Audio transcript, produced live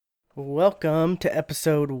Welcome to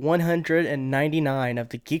episode 199 of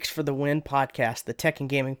the Geeks for the Win podcast, the tech and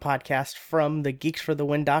gaming podcast from the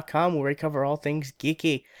geeksforthewin.com, where we cover all things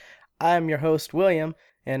geeky. I'm your host, William,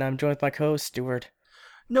 and I'm joined with my co-host, Stuart.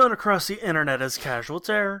 Known across the internet as Casual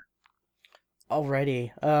Terror.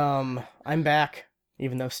 Alrighty, I'm back,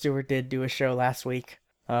 even though Stuart did do a show last week.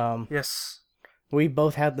 Yes. We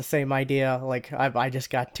both had the same idea, like, I just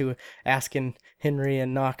got to asking Henry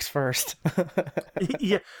and Knox first.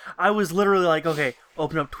 Yeah, I was literally like, okay,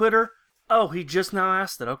 open up Twitter. Oh, he just now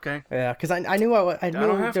asked it. Okay. Yeah, because I knew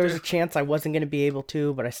there was to. a chance I wasn't going to be able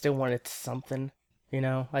to, but I still wanted something, I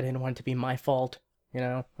didn't want it to be my fault,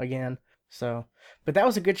 again. So, but that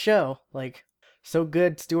was a good show. Like, so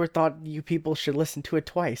good, Stuart thought you people should listen to it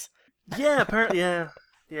twice. Yeah, apparently, yeah.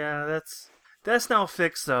 That's now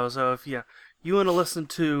fixed though. So if you want to listen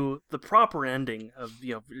to the proper ending of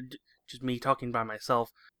just me talking by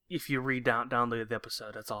myself, if you read down the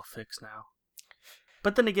episode, it's all fixed now.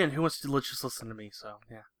 But then again, who wants to just listen to me? So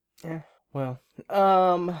yeah. Yeah. Well,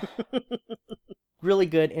 really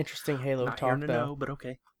good, interesting Halo Not talk here to though. know, but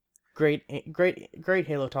okay. Great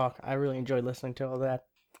Halo talk. I really enjoyed listening to all that.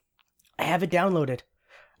 I have it downloaded.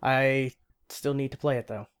 I still need to play it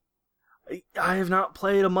though. I have not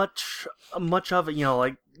played much of it.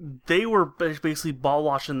 Like they were basically ball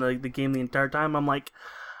washing the game the entire time. I'm like,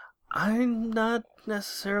 I'm not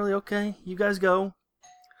necessarily okay. You guys go.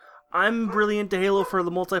 I'm really into Halo for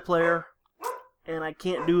the multiplayer, and I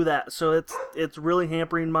can't do that. So it's really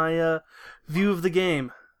hampering my view of the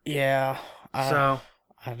game. Yeah. So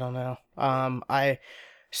I don't know. I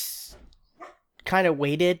kind of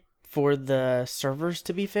waited for the servers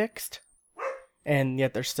to be fixed, and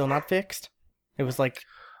yet they're still not fixed. It was like,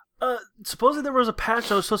 supposedly there was a patch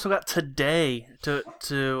that was supposed to have got today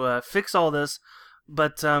to fix all this,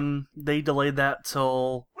 but they delayed that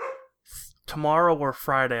till tomorrow or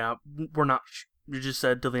Friday. We're not. You just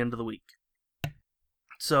said till the end of the week.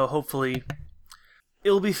 So hopefully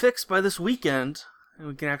it'll be fixed by this weekend, and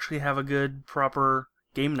we can actually have a good, proper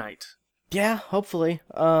game night. yeah, hopefully.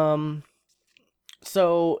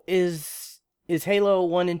 So is Halo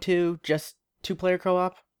 1 and 2 just two-player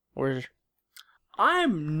co-op? Or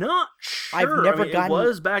I'm not sure. I've never gotten... It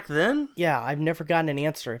was back then. Yeah, I've never gotten an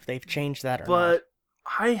answer if they've changed that or not. But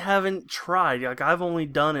I haven't tried. Like, I've only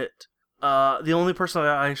done it. The only person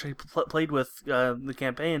I actually played with the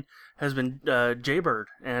campaign has been Jaybird,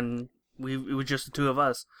 and it was just the two of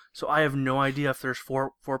us. So I have no idea if there's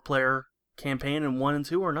four-player campaign in 1 and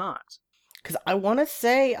 2 or not. Because I want to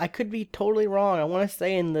say, I could be totally wrong, I want to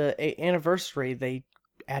say in the anniversary they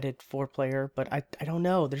added 4-player, but I don't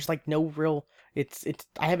know. There's like no real... It's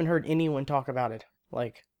I haven't heard anyone talk about it.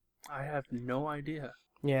 Like, I have no idea.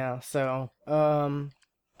 Yeah, so,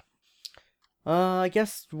 I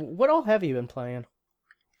guess, what all have you been playing?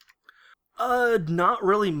 Not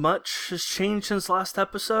really much has changed since last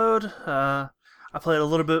episode. I played a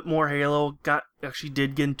little bit more Halo.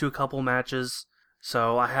 Did get into a couple matches,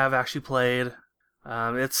 so I have actually played.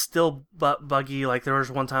 It's still buggy. Like, there was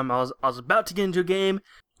one time I was about to get into a game,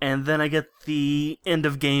 and then I get the end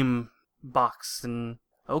of game box, and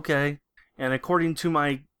okay. And according to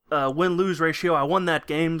my win-lose ratio, I won that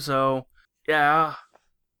game, so yeah.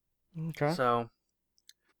 Okay. So,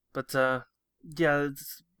 but yeah,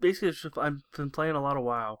 it's basically I've been playing a lot of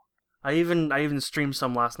WoW. I even streamed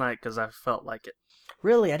some last night because I felt like it.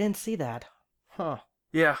 Really? I didn't see that. Huh.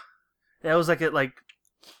 Yeah, it was like at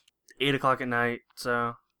 8:00 at night.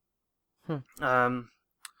 So,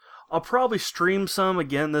 I'll probably stream some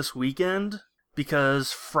again this weekend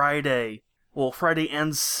because Friday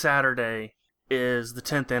and Saturday is the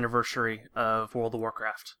 10th anniversary of World of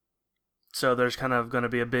Warcraft. So there's kind of going to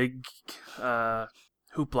be a big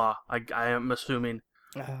hoopla, I am assuming.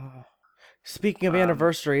 Speaking of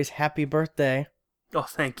anniversaries, happy birthday. Oh,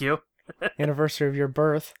 thank you. Anniversary of your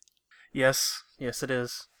birth. Yes, it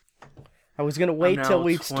is. I was gonna wait till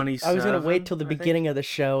the I beginning of the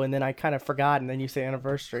show, and then I kind of forgot, and then you say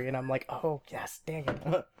anniversary, and I'm like, oh yes, dang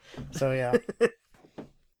it. So yeah.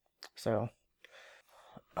 So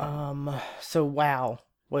wow.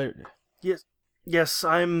 What? Yes,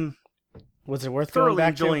 I'm. Was it worth going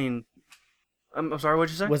back enjoying... to? I'm sorry,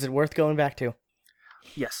 what'd you say? Was it worth going back to?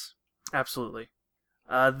 Yes, absolutely.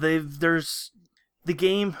 There's the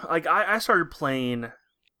game. Like I started playing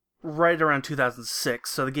right around 2006,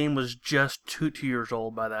 so the game was just two years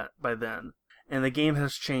old by then, and the game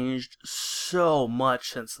has changed so much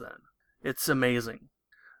since then. It's amazing.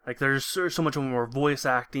 Like there's so much more voice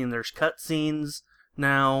acting. There's cutscenes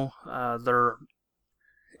now.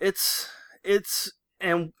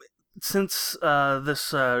 And since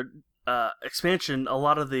this expansion, a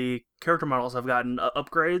lot of the character models have gotten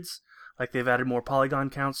upgrades. Like they've added more polygon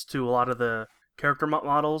counts to a lot of the character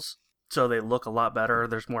models, so they look a lot better.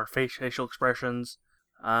 There's more facial expressions.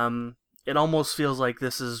 It almost feels like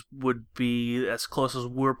would be as close as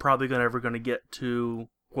we're probably ever going to get to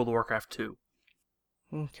World of Warcraft 2.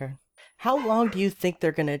 Okay. How long do you think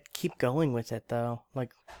they're gonna keep going with it, though?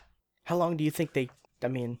 Like, how long do you think they? I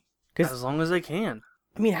mean, because As long as they can.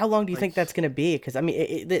 how long do you Like, think that's gonna be? Because I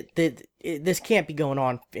mean, this can't be going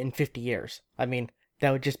on in 50 years. I mean,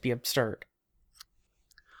 that would just be absurd.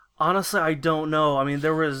 honestly, I don't know. I mean,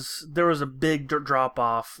 there was a big drop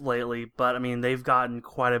off lately, but I mean, they've gotten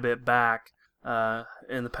quite a bit back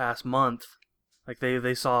in the past month. Like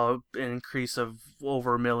they saw an increase of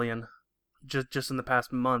over 1 million just in the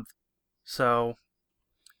past month. So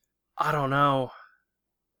I don't know.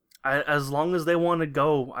 As long as they want to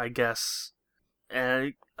go, I guess.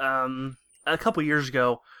 And a couple years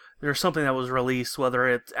ago, there's something that was released, whether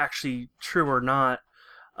it's actually true or not,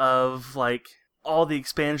 of like all the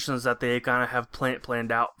expansions that they kind of have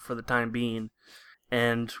planned out for the time being,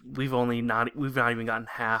 and we've not even gotten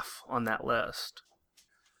half on that list.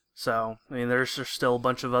 So I mean, there's still a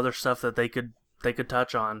bunch of other stuff that they could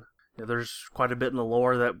touch on. There's quite a bit in the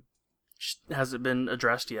lore that hasn't been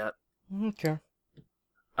addressed yet. Okay.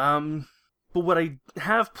 But what I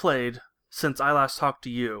have played since I last talked to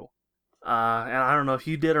you, and I don't know if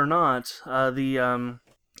you did or not, the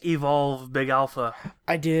Evolve Big Alpha.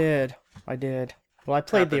 I did. Well, I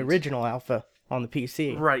played the Happened. original alpha on the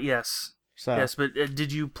PC. Right. Yes. So Yes, but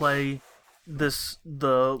did you play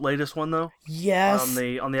the latest one though? yes, On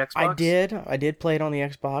the Xbox. I did. I did play it on the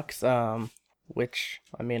Xbox. Which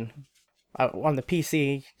I mean, on the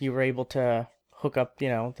PC you were able to hook up, the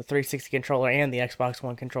 360 controller and the Xbox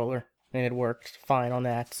One controller, and it worked fine on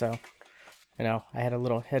that. So, I had a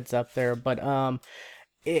little heads up there, but I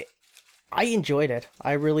enjoyed it.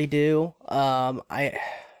 I really do.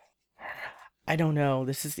 I don't know.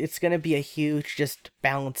 It's gonna be a huge just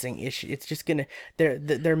balancing issue. It's just gonna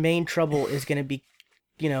their main trouble is gonna be,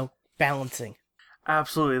 balancing.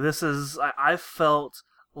 Absolutely. I felt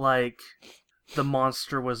like the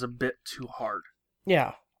monster was a bit too hard.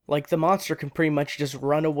 Yeah, like the monster can pretty much just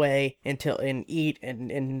run away and eat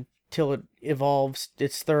until it evolves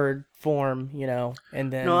its third form,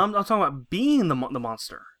 and then No, I'm talking about being the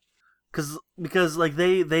monster. Because like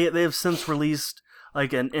they have since released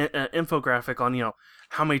like an infographic on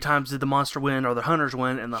how many times did the monster win or the hunters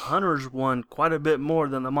win, and the hunters won quite a bit more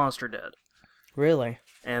than the monster did. really.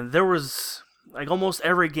 And there was like almost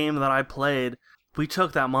every game that I played, we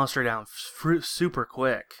took that monster down super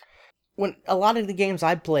quick. When a lot of the games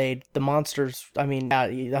I played, the monsters,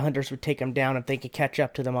 the hunters would take them down if they could catch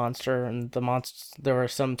up to the monster, and there were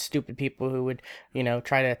some stupid people who would,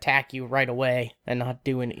 try to attack you right away and not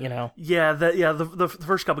do any, Yeah, the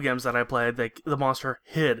first couple games that I played, the monster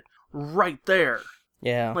hid right there.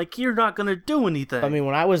 Yeah. Like, you're not gonna do anything. I mean,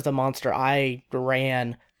 when I was the monster, I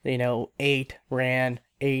ran, ran,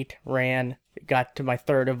 got to my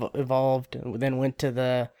third evolved, and then went to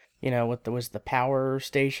the, what was the power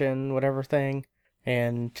station, whatever thing,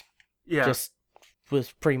 and yeah, just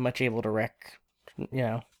was pretty much able to wreck,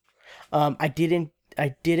 I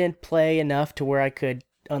didn't play enough to where I could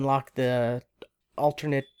unlock the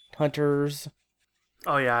alternate hunters.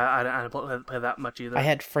 Oh yeah, I didn't play that much either. I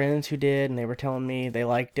had friends who did, and they were telling me they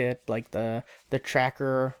liked it. Like the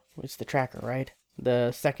tracker, it's the tracker, right?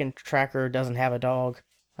 The second tracker doesn't have a dog,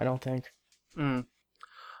 I don't think.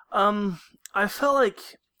 I felt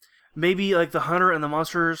like maybe like the hunter and the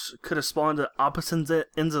monsters could have spawned at opposite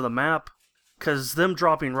ends of the map, because them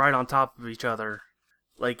dropping right on top of each other,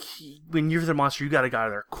 like when you're the monster, you gotta get out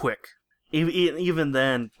of there quick. Even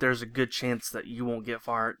then, there's a good chance that you won't get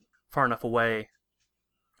far enough away.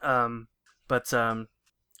 Yeah.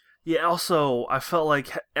 Also, I felt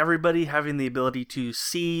like everybody having the ability to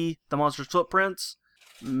see the monster's footprints,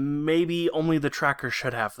 maybe only the tracker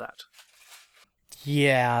should have that.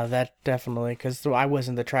 Yeah, that definitely, because I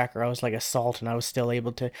wasn't the tracker. I was like assault, and I was still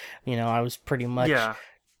able to, I was pretty much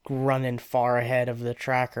running far ahead of the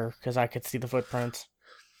tracker because I could see the footprints.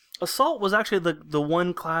 Assault was actually the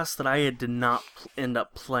one class that I did not end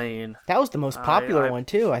up playing. That was the most popular one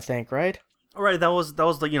too, I think, right? Right, that was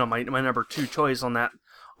the my number 2 choice on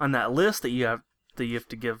that list that you have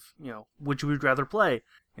to give, which you would rather play.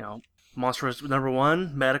 Monster was number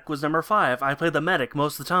 1, Medic was number 5. I played the Medic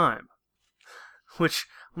most of the time. Which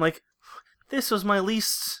I'm like, this was my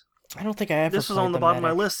least. I don't think I ever. This was on the bottom of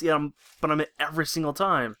my list, but I'm at every single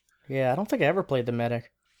time. Yeah, I don't think I ever played the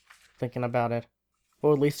Medic. Thinking about it,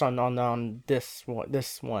 or at least on this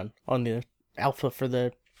one on the alpha for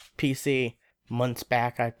the PC. months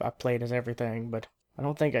back I played as everything, but I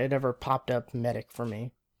don't think it ever popped up medic for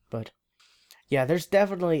me. But yeah, it is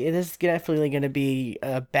definitely going to be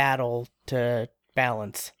a battle to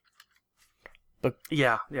balance. But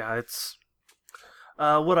Yeah, yeah, it's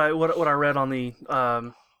what I read on the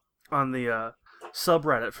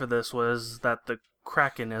subreddit for this was that the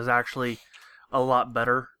Kraken is actually a lot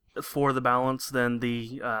better for the balance than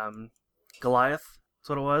the Goliath. That's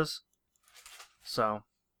what it was. So,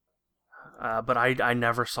 but I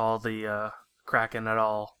never saw the Kraken at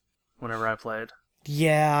all whenever I played.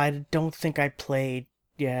 yeah, I don't think I played.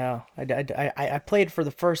 Yeah, I played for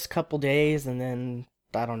the first couple days, and then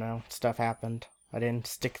I don't know, stuff happened. I didn't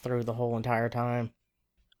stick through the whole entire time.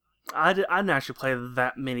 I didn't actually play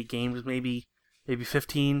that many games, maybe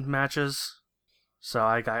 15 matches. So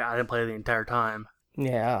I didn't play the entire time.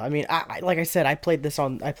 Yeah, I mean, like I said, I played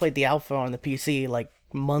the alpha on the PC like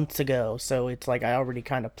months ago, so it's like I already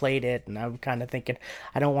kind of played it, and I'm kind of thinking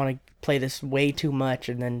I don't want to play this way too much,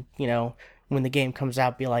 and then when the game comes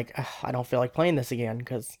out, be like, "Ugh, I don't feel like playing this again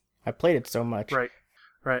because I played it so much." Right,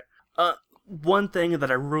 right. One thing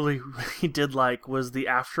that I really really did like was the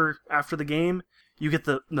after the game, you get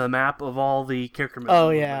the map of all the character Oh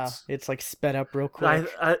yeah, movements. it's like sped up real I,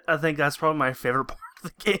 quick. I think that's probably my favorite part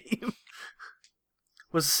of the game.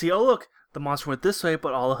 Was to see, oh look, the monster went this way,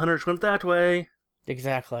 but all the hunters went that way.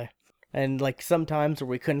 Exactly. And like sometimes where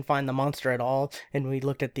we couldn't find the monster at all, and we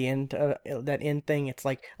looked at the end, that end thing, it's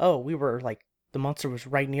like, oh, we were like, the monster was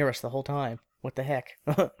right near us the whole time. What the heck?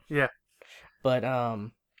 Yeah. But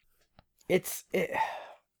it's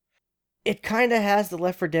it kind of has the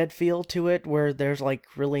Left 4 Dead feel to it, where there's like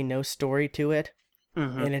really no story to it,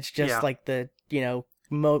 Mm-hmm. and it's just Yeah. like the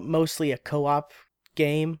mostly a co-op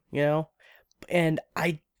game, And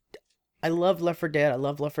I love Left 4 Dead. I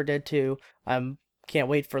love Left 4 Dead 2. Can't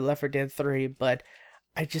wait for Left 4 Dead 3, but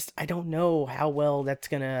I don't know how well that's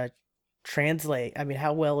gonna translate. I mean,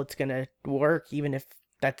 how well it's gonna work, even if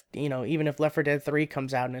Left 4 Dead 3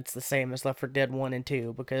 comes out and it's the same as Left 4 Dead 1 and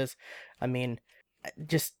 2, because I mean,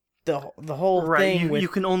 just the whole Right. thing You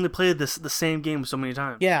with can only play the same game so many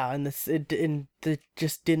times. yeah, and it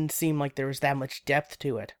just didn't seem like there was that much depth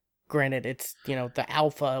to it. Granted, it's the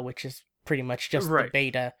alpha, which is pretty much just the Right.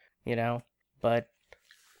 beta, but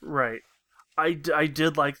Right. I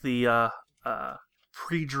did like the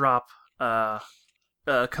pre-drop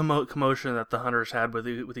commotion that the hunters had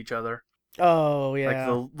with each other. oh Like yeah.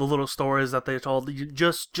 the little stories that they told,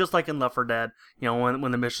 just like in Left 4 Dead.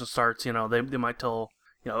 When the mission starts, they might tell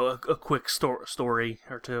a quick story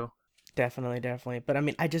or two. Definitely, definitely. But I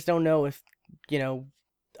mean, I just don't know if, you know,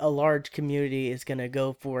 a large community is going to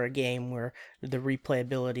go for a game where the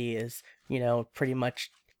replayability is, pretty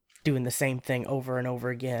much doing the same thing over and over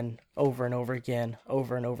again, over and over again,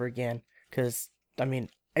 over and over again. Because, I mean,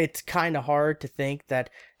 it's kind of hard to think that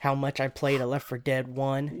how much I played a Left 4 Dead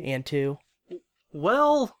 1 and 2.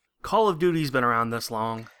 Well, Call of Duty's been around this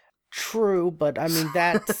long. True, but I mean,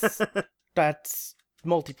 that's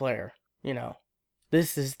multiplayer, you know.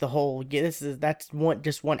 This is the whole. That's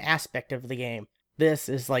just one aspect of the game. This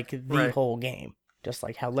is like the Right. whole game, just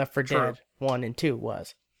like how Left 4 True. Dead 1 and 2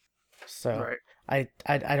 was. So Right.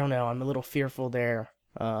 I don't know. I'm a little fearful there,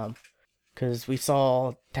 because we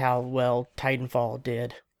saw how well Titanfall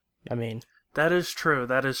did. I mean, That is true.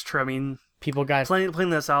 That is true. I mean, people got playing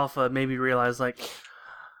this alpha made me realize, like,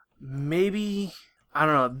 maybe I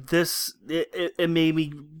don't know. It made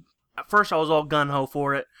me. At first, I was all gun ho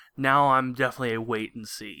for it. Now I'm definitely a wait and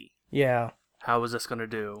see. yeah. How is this gonna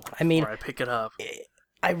do I mean, before I pick it up?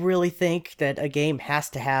 I really think that a game has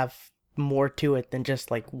to have more to it than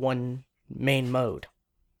just like one main mode.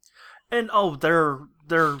 And there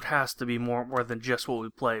has to be more than just what we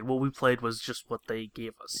played. What we played was just what they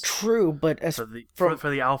gave us True, but as for the from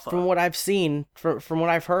for the alpha. from what I've seen, from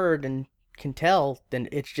what I've heard and can tell, then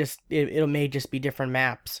it's just it may just be different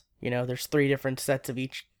maps. There's 3 different sets of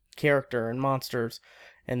each character and monsters,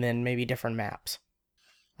 and then maybe different maps.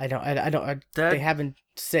 They That haven't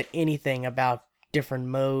said anything about different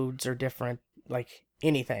modes or different like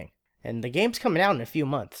anything. And the game's coming out in a few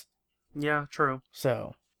months, yeah, true.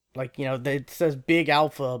 so like it says big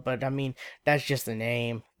alpha, but I mean that's just the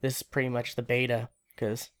name. This is pretty much the beta,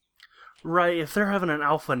 because Right, if they're having an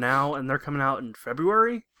alpha now and they're coming out in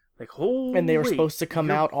February, like and they were holy, supposed to come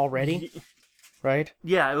out already, right?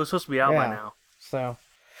 Yeah, it was supposed to be out by Yeah. now. So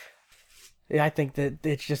yeah, I think that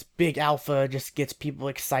it's just big alpha just gets people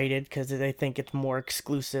excited because they think it's more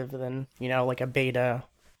exclusive than like a beta,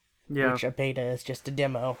 Yeah, which a beta is just a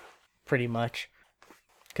demo, pretty much.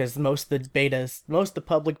 Because most of the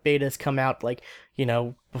public betas come out like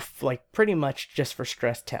like pretty much just for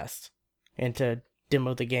stress tests and to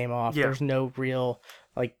demo the game off. Yeah. There's no real,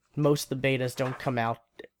 like, most of the betas don't come out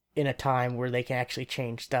in a time where they can actually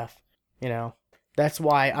change stuff, you know. That's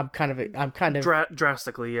why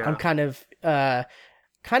Drastically, I'm yeah.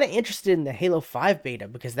 kind of interested in the Halo 5 beta,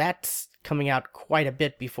 because that's coming out quite a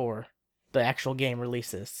bit before the actual game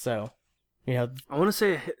releases. So, you know, I want to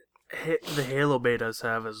say the Halo betas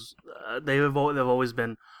they've always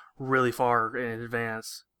been really far in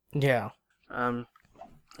advance. yeah.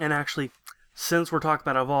 And actually, since we're talking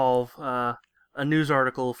about Evolve, a news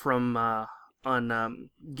article from on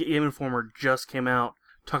Game Informer just came out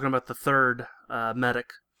talking about the third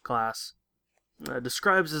medic class.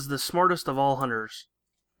 Describes as the smartest of all hunters.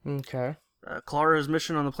 Okay. Clara's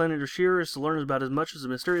mission on the planet Rashir is to learn about as much of the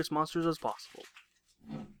mysterious monsters as possible.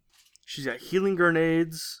 She's got healing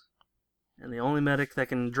grenades, and the only medic that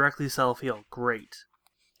can directly self-heal. Great.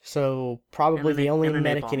 So, probably the only and a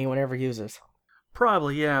medic napalm. anyone ever uses.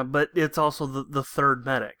 Probably, yeah, but it's also the third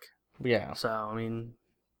medic. Yeah. So, I mean...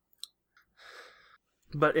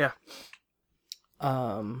 But, yeah.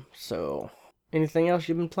 So, anything else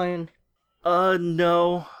you've been playing?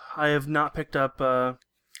 No. I have not picked up,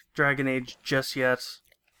 Dragon Age just yet.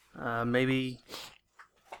 Maybe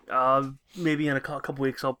in a couple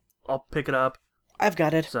weeks I'll pick it up. I've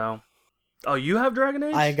got it. So, oh, you have Dragon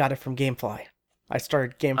Age? I got it from GameFly. I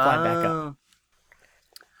started GameFly back up.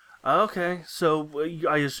 Okay, so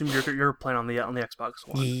I assume you're playing on the Xbox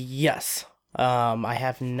One. Yes. I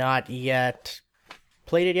have not yet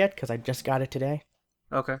played it yet because I just got it today.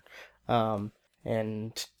 Okay.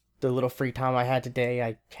 And the little free time I had today,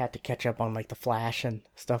 I had to catch up on like the Flash and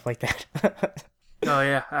stuff like that. Oh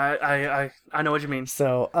yeah, I know what you mean.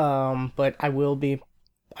 So, but I will be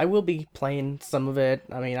playing some of it.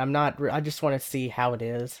 I mean, I just want to see how it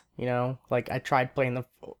is, you know? Like, I tried playing the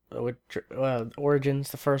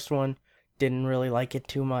Origins, the first one, didn't really like it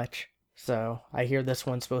too much. So, I hear this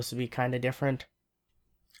one's supposed to be kind of different.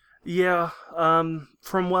 Yeah,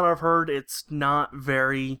 from what I've heard, it's not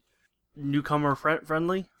very newcomer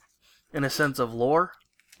friendly in a sense of lore.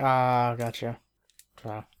 Gotcha.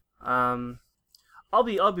 Wow. I'll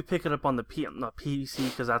be picking up on the PC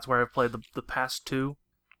because that's where I've played the past two.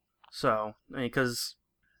 So, I mean,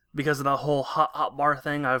 because of the whole hot bar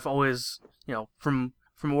thing, I've always, from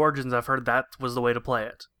Origins, I've heard that was the way to play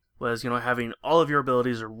it. Was, having all of your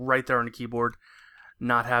abilities right there on the keyboard,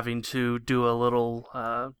 not having to do a little,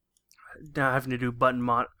 not having to do button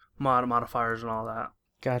modifiers and all that.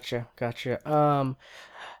 Gotcha.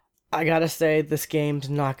 I gotta say, this game's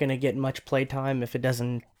not gonna get much playtime if it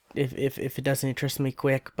doesn't interest me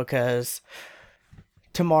quick, because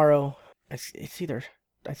tomorrow, it's either,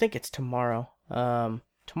 I think it's tomorrow.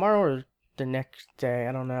 Tomorrow or the next day,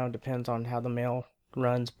 I don't know, depends on how the mail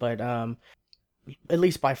runs, but at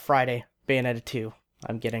least by Friday, Bayonetta 2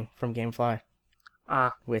 I'm getting from GameFly.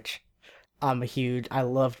 Which I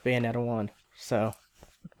loved Bayonetta 1, so,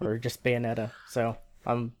 or just Bayonetta, so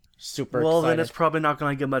I'm super excited. Then it's probably not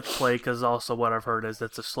going to get much play, because also what I've heard is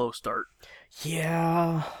it's a slow start.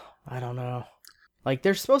 Yeah, I don't know. Like,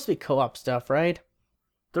 there's supposed to be co-op stuff, right?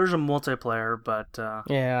 There's a multiplayer, but...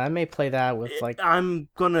 yeah, I may play that with, like... I'm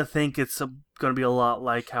going to think it's going to be a lot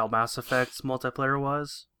like how Mass Effect's multiplayer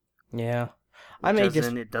was. Yeah.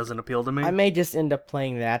 It doesn't appeal to me. I may just end up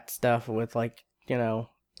playing that stuff with, like,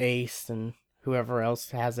 Ace and whoever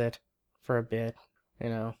else has it for a bit,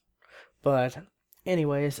 But,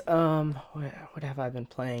 anyways, what have I been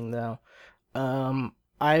playing, though?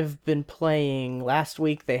 I've been playing... Last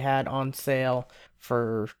week they had on sale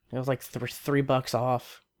for... It was like $3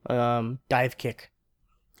 off. Dive Kick.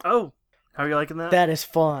 Oh, how are you liking that? That is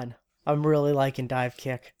fun. I'm really liking Dive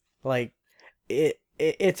Kick. Like,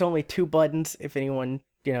 it's only 2 buttons, if anyone,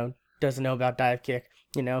 doesn't know about Dive Kick.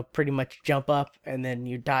 Pretty much jump up and then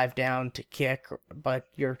you dive down to kick, but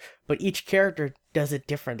each character does it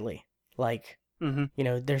differently. Like,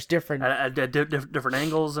 there's different... different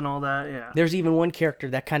angles and all that, yeah. There's even one character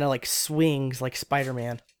that kind of like swings like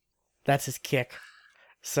Spider-Man. That's his kick.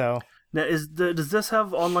 So... Now, does this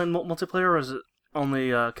have online multiplayer, or is it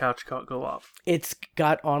only couch co-op? It's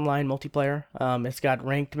got online multiplayer. It's got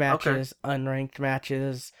ranked matches, unranked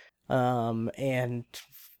matches, and,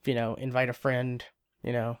 invite a friend,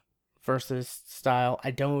 versus style.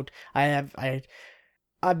 I've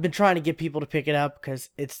been trying to get people to pick it up because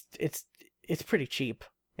it's pretty cheap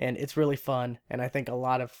and it's really fun, and I think a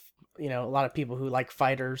lot of people who like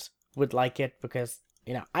fighters would like it, because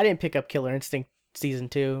I didn't pick up Killer Instinct Season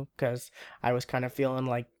 2 because I was kind of feeling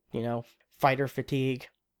like fighter fatigue,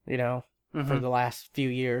 for the last few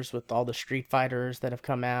years with all the Street Fighters that have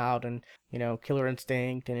come out, and Killer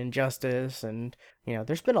Instinct and Injustice, and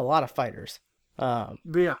there's been a lot of fighters.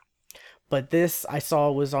 Yeah. But this I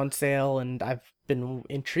saw was on sale, and I've been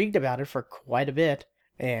intrigued about it for quite a bit,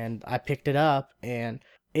 and I picked it up, and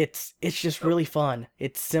it's just Oh, really fun.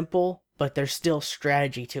 It's simple, but there's still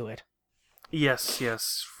strategy to it. yes,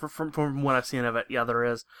 yes. From what I've seen of it, yeah, there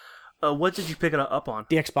is. What did you pick it up on?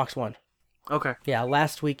 The Xbox One. Okay. Yeah,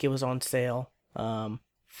 last week it was on sale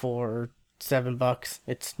for $7.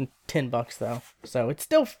 It's $10 though, so it's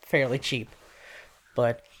still fairly cheap.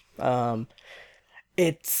 But um,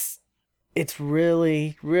 it's it's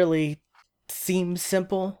really seems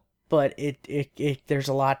simple, but it there's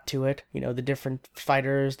a lot to it. You know, the different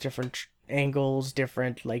fighters, different angles,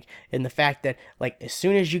 different like, and the fact that like as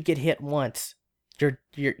soon as you get hit once, you're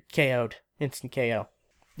KO'd, instant KO.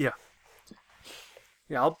 Yeah.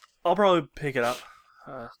 Yeah, I'll probably pick it up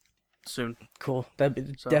uh, soon. Cool. That'd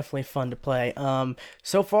be So, definitely fun to play.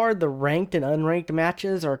 So far the ranked and unranked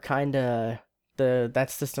matches are kind of that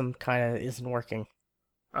system kind of isn't working.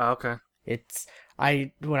 okay. It's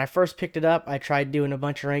I when I first picked it up, I tried doing a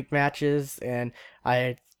bunch of ranked matches, and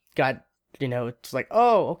I got, it's like,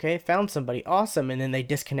 oh, okay, found somebody, awesome, and then they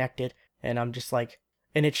disconnected, and I'm just like,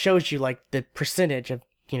 and it shows you like the percentage of,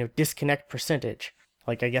 disconnect percentage,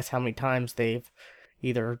 like I guess how many times they've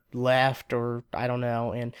either left or I don't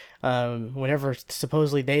know, and whenever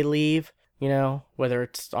supposedly they leave, whether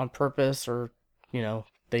it's on purpose or,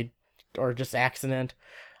 they or just accident,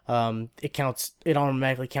 it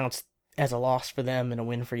automatically counts as a loss for them and a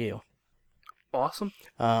win for you. Awesome.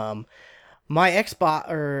 Um, my Xbox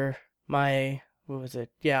or my what was it?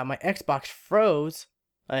 Yeah, my Xbox froze,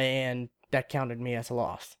 and that counted me as a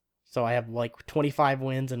loss. So I have like 25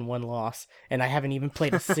 wins and one loss, and I haven't even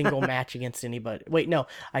played a single match against anybody. Wait, no,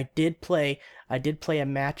 I did play a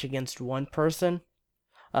match against one person.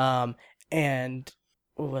 Um, and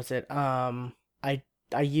what was it?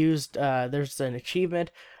 I used there's an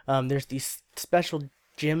achievement. There's these special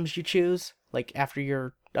gyms you choose. Like after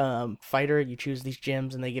your fighter, you choose these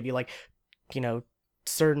gyms, and they give you like, you know,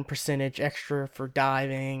 certain percentage extra for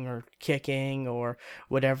diving or kicking or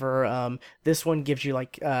whatever. This one gives you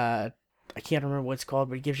like I can't remember what it's called,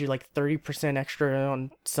 but it gives you like 30% extra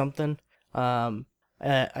on something.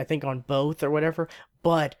 I think on both or whatever.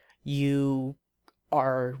 But you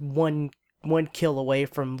are one kill away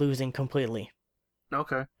from losing completely.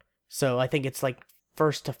 Okay. So I think it's like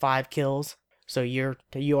first to 5 kills. So you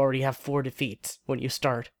already have 4 defeats when you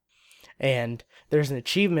start, and there's an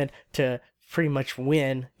achievement to pretty much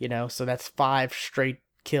win. So that's 5 straight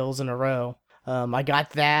kills in a row. I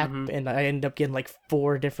got that, Mm-hmm. and I ended up getting like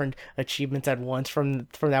 4 different achievements at once from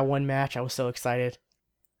that one match. I was so excited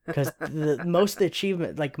because most of the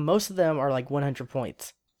achievement, like most of them, are like 100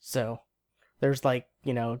 points. So there's like,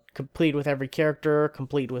 complete with every character,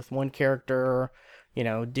 complete with one character,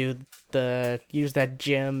 do use that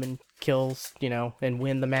gym and kills, and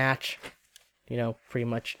win the match, pretty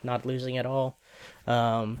much not losing at all.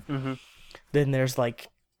 Um, Mm-hmm. then there's like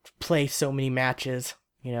play so many matches,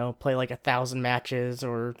 play like 1,000 matches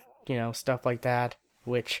or, stuff like that,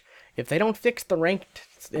 which if they don't fix the ranked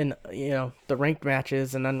in, the ranked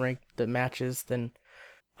matches and unranked the matches, then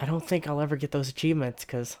I don't think I'll ever get those achievements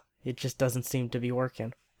because it just doesn't seem to be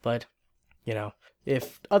working. But you know,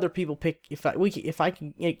 if other people if I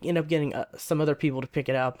can end up getting some other people to pick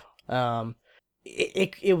it up,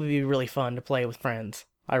 it would be really fun to play with friends.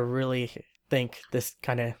 I really think this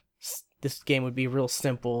game would be real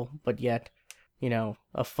simple, but yet,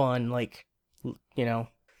 a fun like, you know,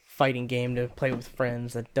 fighting game to play with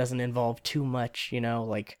friends that doesn't involve too much,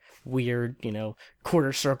 like weird,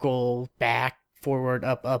 quarter circle, back, forward,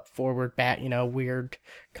 up, forward, back, weird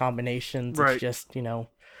combinations. It's Right. just,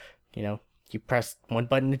 you press one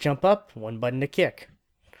button to jump up, one button to kick.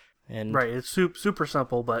 And Right. It's super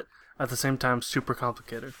simple, but at the same time super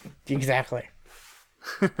complicated. exactly.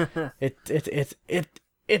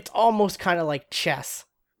 It's almost kind of like chess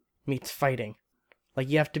meets fighting. Like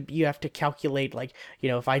you have to calculate, like,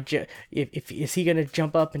 if if is he gonna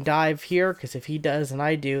jump up and dive here? Because if he does and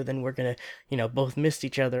I do, then we're gonna, both miss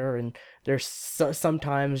each other. And there's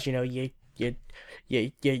sometimes, you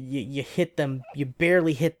hit them, you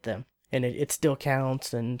barely hit them, and it still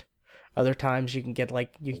counts. And other times you can get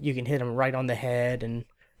like you can hit them right on the head, and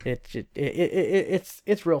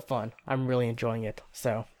it's real fun. I'm really enjoying it.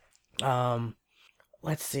 So, um,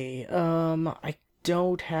 let's see. I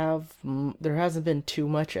don't have. There hasn't been too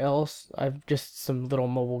much else. I've just some little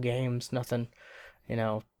mobile games. Nothing,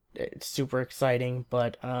 it's super exciting.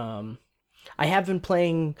 But I have been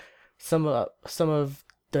playing some of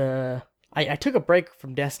the. I took a break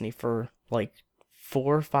from Destiny for like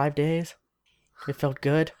 4 or 5 days. It felt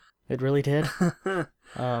good. It really did.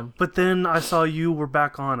 Um, But then I saw you were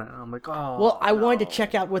back on it. I'm like, well, oh I wanted to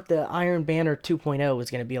check no. out what the Iron Banner 2.0 was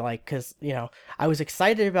going to be like because, I was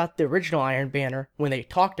excited about the original Iron Banner when they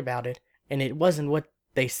talked about it, and it wasn't what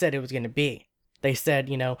they said it was going to be. They said,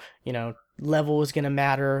 level was going to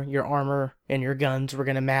matter, your armor and your guns were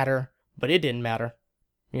going to matter, but it didn't matter,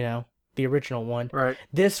 the original one. Right,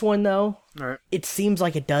 This one, though, right. it seems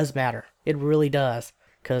like it does matter. It really does,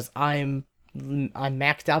 because I'm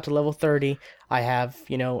maxed out to level 30. I have,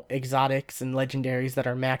 exotics and legendaries that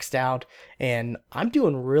are maxed out, and I'm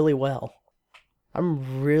doing really well.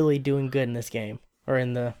 I'm really doing good in this game. Or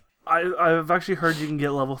in the. I've actually heard you can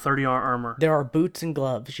get level 30 armor. There are boots and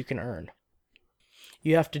gloves you can earn.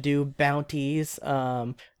 You have to do bounties.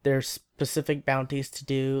 There's specific bounties to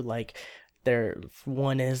do. Like,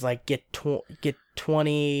 one is like get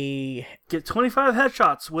 20. Get 25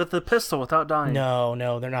 headshots with a pistol without dying.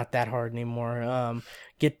 No, they're not that hard anymore.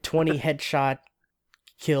 Get 20 headshot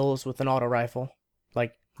kills with an auto rifle,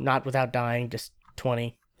 like not without dying, just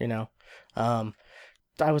 20. Um,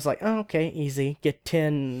 I was like, oh, okay, easy. Get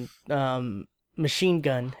 10 machine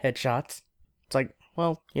gun headshots. It's like,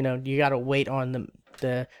 well, you gotta wait on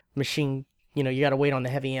the machine. You gotta wait on the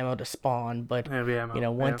heavy ammo to spawn. But Heavy ammo.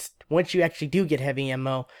 Yeah. once you actually do get heavy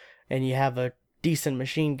ammo, and you have a decent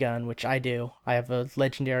machine gun, which I do. I have a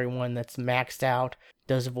legendary one that's maxed out,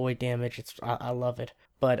 does void damage. I love it.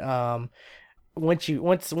 But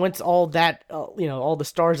once all that all the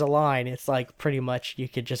stars align, it's like pretty much you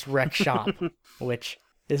could just wreck shop, which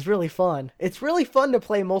is really fun. It's really fun to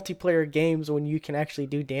play multiplayer games when you can actually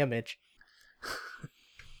do damage.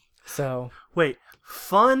 So Wait,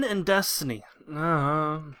 fun and Destiny.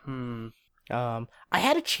 I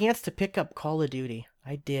had a chance to pick up Call of Duty.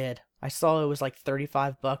 I did. I saw it was like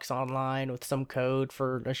 $35 online with some code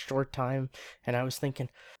for a short time, and I was thinking,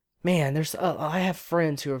 man, I have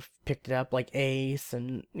friends who have picked it up, like Ace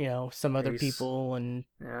and some other Ace. people, and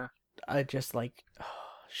Yeah. I just like, oh,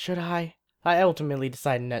 should I? I ultimately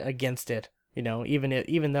decided against it.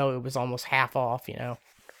 Even though it was almost half off.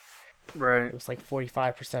 Right. It was like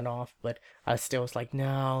 45% off, but I still was like,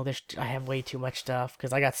 no, I have way too much stuff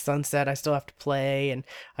because I got Sunset I still have to play, and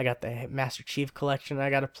I got the Master Chief Collection I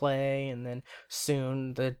got to play, and then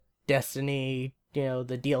soon the Destiny,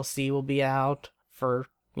 the DLC will be out for,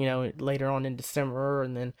 later on in December,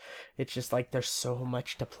 and then it's just like there's so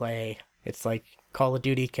much to play. It's like Call of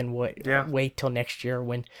Duty can Yeah. wait till next year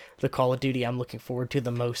when the Call of Duty I'm looking forward to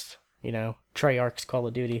the most, Treyarch's Call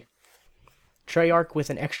of Duty. Treyarch with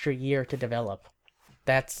an extra year to develop.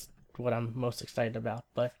 That's what I'm most excited about.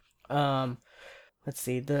 But let's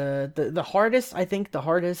see. The hardest, I think the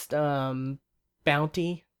hardest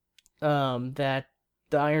bounty that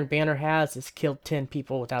the Iron Banner has is kill 10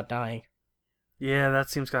 people without dying. Yeah, that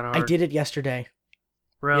seems kind of I hard. did it yesterday.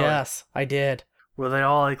 Really? Yes, I did. Were they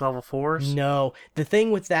all like level 4s? No. The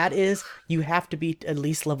thing with that is you have to be at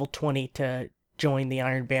least level 20 to join the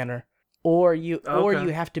Iron Banner. Or you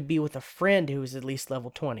Okay. have to be with a friend who is at least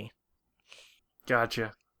level 20.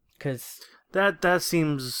 Gotcha. Cuz That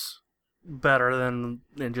seems better than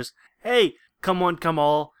just, hey, come on, come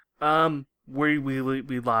all.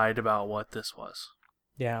 We lied about what this was.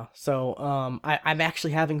 yeah, so I'm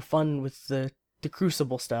actually having fun with the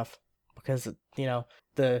Crucible stuff because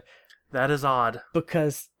the That is odd.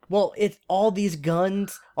 because well, it's all these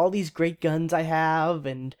guns, all these great guns I have,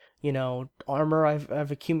 and armor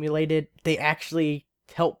I've accumulated. They actually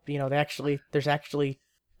help. There's actually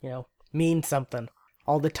mean something.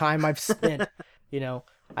 All the time I've spent,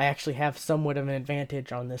 I actually have somewhat of an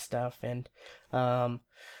advantage on this stuff, and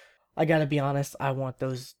I gotta be honest. I want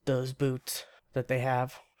those boots that they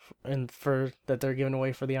have, and for that they're giving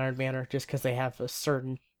away for the Iron Banner, just because they have a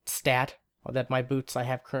certain stat that my boots I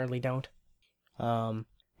have currently don't. Um,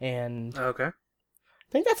 and Okay. I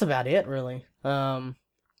think that's about it, really.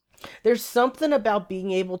 There's something about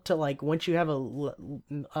being able to like once you have a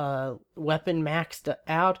weapon maxed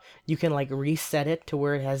out, you can like reset it to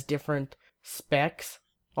where it has different specs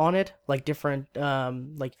on it, like different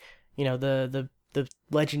like the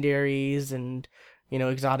legendaries and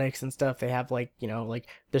exotics and stuff. They have like like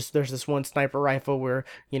there's this one sniper rifle where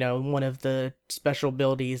one of the special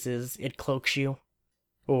abilities is it cloaks you,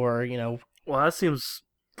 or Well, that seems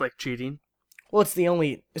like cheating. well, it's the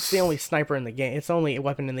only sniper in the game. It's the only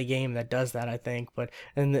weapon in the game that does that, I think. But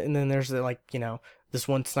and then there's like this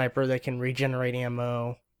one sniper that can regenerate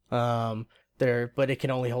ammo. But it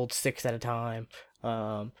can only hold 6 at a time.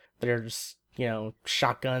 There's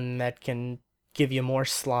shotgun that can give you more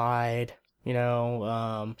slide.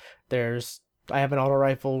 There's I have an auto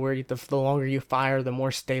rifle where the longer you fire, the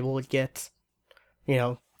more stable it gets. You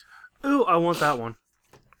know, Ooh, I want that one.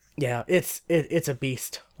 Yeah, it's a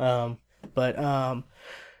beast. But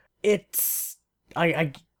it's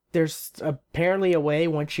I there's apparently a way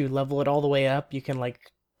once you level it all the way up, you can like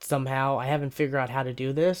somehow I haven't figured out how to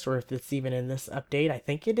do this or if it's even in this update. I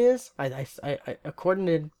think it is. According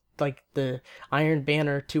to like the Iron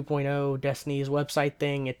Banner 2.0 Destiny's website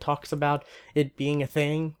thing, it talks about it being a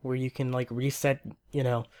thing where you can like reset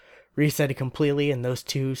it completely and those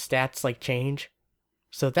two stats like change.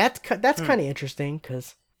 So that's Hmm. kind of interesting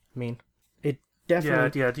because I mean, it Yeah,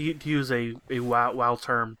 definitely yeah. To use a WoW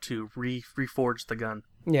term to reforge the gun.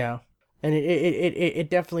 yeah, and it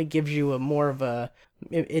definitely gives you a more of a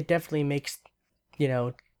it definitely makes you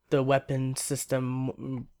know the weapon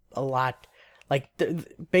system a lot like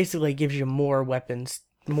basically gives you more weapons,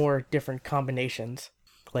 more different combinations,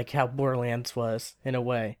 like how Borderlands was in a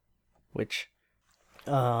way, which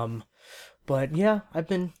um but yeah, I've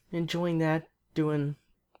been enjoying that doing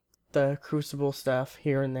the Crucible stuff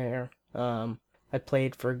here and there. I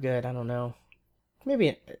played for a good, I don't know, maybe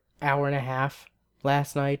an hour and a half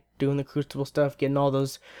last night doing the Crucible stuff, getting all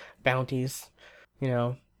those bounties, you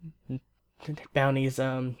know, bounties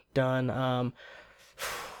done.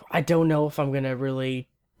 I don't know if I'm gonna really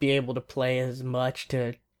be able to play as much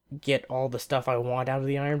to get all the stuff I want out of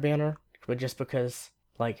the Iron Banner, but just because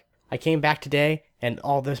like I came back today and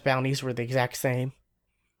all those bounties were the exact same.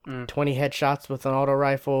 Mm. 20 headshots with an auto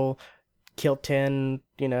rifle, kill 10,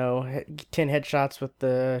 10 headshots with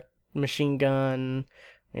the machine gun,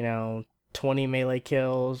 you know, 20 melee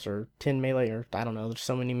kills or 10 melee, or I don't know, there's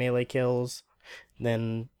so many melee kills.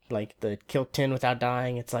 Then, like, the kill 10 without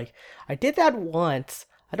dying. It's like, I did that once.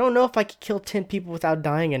 I don't know if I could kill 10 people without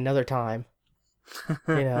dying another time,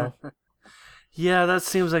 you know. Yeah, that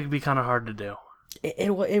seems like it'd be kind of hard to do.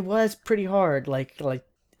 It was pretty hard.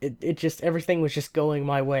 It just everything was just going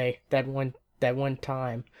my way that one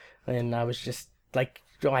time, and I was just like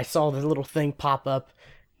I saw the little thing pop up,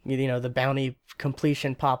 the bounty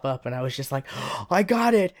completion pop up, and I was just like, oh, I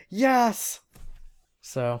got it, yes.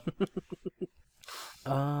 So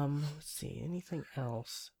let's see, anything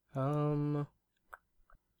else? Uh,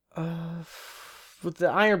 with the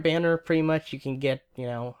Iron Banner, pretty much you can get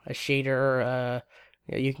a shader.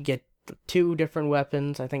 You can get two different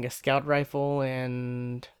weapons. I think a scout rifle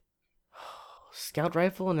and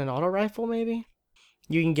an auto rifle, maybe.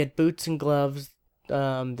 You can get boots and gloves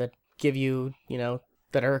that give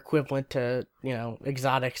that are equivalent to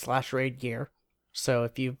exotic slash raid gear. So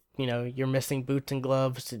if you're missing boots and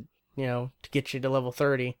gloves to get you to level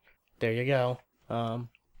 30, there you go.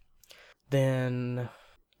 Then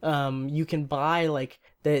you can buy like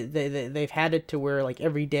they've had it to where like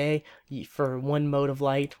every day for one mode of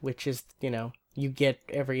light, which is you get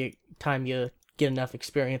every time you get enough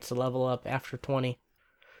experience to level up after 20,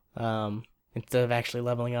 um instead of actually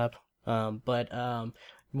leveling up. But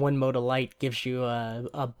one mode of light gives you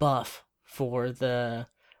a buff for the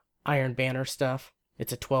Iron Banner stuff.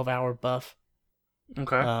 It's a 12-hour buff.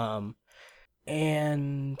 Okay. um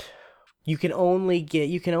and you can only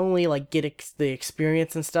like get the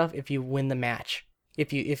experience and stuff if you win the match.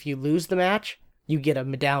 If you lose the match, you get a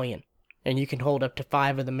medallion, and you can hold up to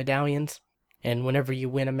 5 of the medallions. And whenever you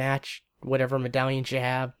win a match, whatever medallions you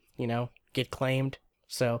have, get claimed.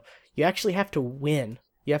 So you actually have to win.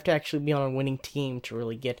 You have to actually be on a winning team to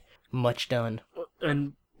really get much done.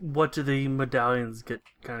 And what do the medallions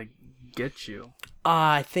get you?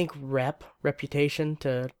 I think reputation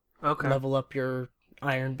to Okay. level up your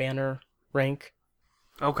Iron Banner rank.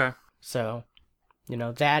 Okay. So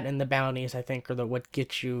that and the bounties I think are the what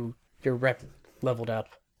gets you your rep leveled up.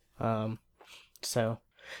 Um, so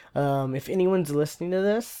if anyone's listening to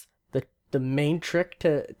this, the main trick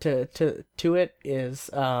to it is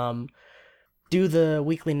do the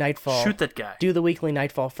weekly nightfall. Shoot that guy. Do the weekly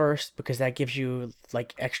nightfall first because that gives you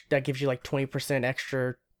like extra. That gives you like 20%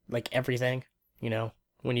 extra, like everything.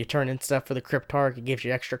 When you turn in stuff for the Cryptarch, it gives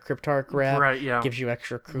you extra Cryptarch rep. Right. Yeah. Gives you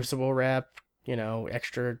extra Crucible rep.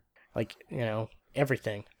 Extra like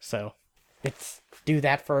everything. So it's do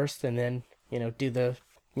that first, and then do the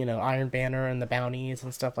Iron Banner and the bounties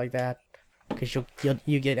and stuff like that because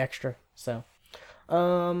you get extra. So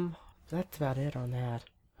that's about it on that.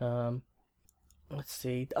 Let's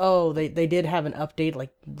see. Oh, they did have an update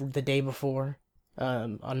like the day before,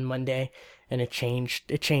 on Monday, and it changed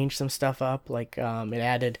some stuff up. Like it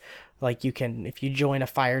added like you can if you join a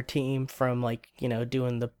fire team from like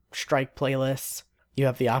doing the strike playlists, you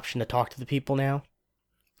have the option to talk to the people now.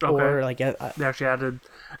 Okay. Or like They actually added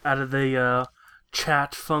the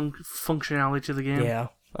chat functionality to the game. yeah.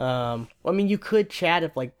 I mean, you could chat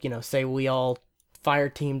if like say we all fire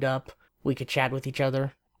teamed up, we could chat with each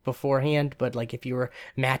other. beforehand, but like if you were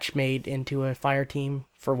match made into a fire team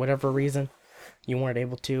for whatever reason, you weren't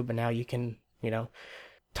able to, but now you can,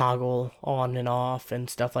 toggle on and off and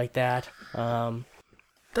stuff like that.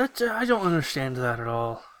 That I don't understand that at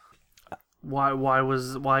all. Why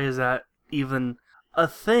is that even a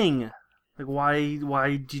thing? Like why is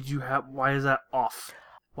that off?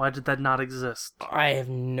 Why did that not exist? I have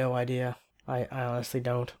no idea. I honestly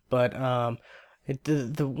don't. But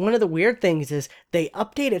the one of the weird things is they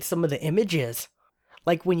updated some of the images.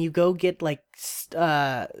 Like when you go get like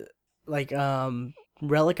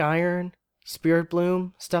relic iron, spirit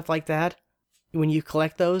bloom, stuff like that. When you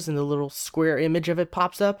collect those and the little square image of it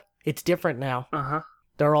pops up, it's different now. Uh-huh.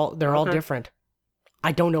 They're all Okay. different.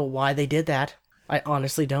 I don't know why they did that. I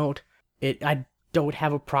honestly don't. I don't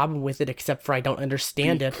have a problem with it except for I don't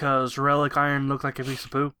understand it. Because relic iron looked like a piece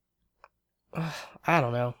of poo. I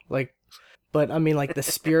don't know. Like, but I mean, like the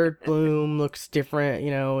spirit bloom looks different.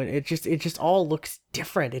 It just all looks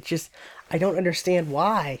different. I don't understand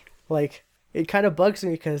why. Like, it kind of bugs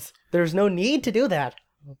me because there's no need to do that,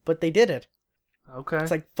 but they did it. Okay.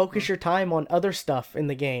 It's like focus your time on other stuff in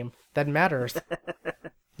the game that matters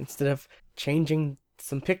instead of changing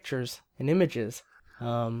some pictures and images.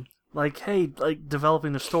 Like, hey, like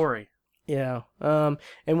developing the story. Yeah. And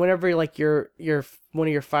whenever like your one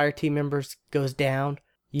of your fire team members goes down,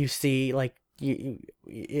 you see like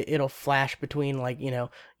it'll flash between like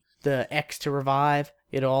the X to revive.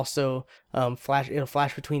 It'll also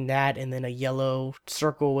flash between that and then a yellow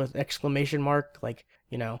circle with exclamation mark like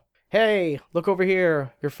hey, look over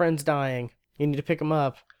here, your friend's dying. You need to pick him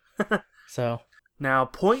up. So Now,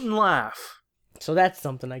 point and laugh. that's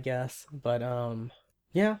something I guess. But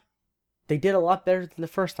yeah. They did a lot better than the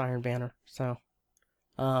first Iron Banner. So,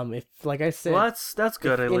 if like I said, Well, that's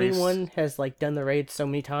good if at least. anyone has like done the raid so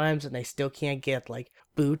many times and they still can't get like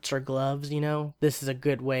boots or gloves, this is a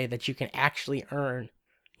good way that you can actually earn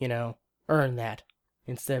that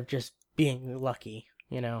instead of just being lucky,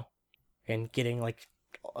 and getting like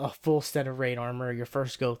a full set of raid armor your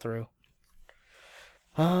first go through.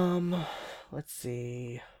 Let's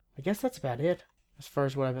see. I guess that's about it as far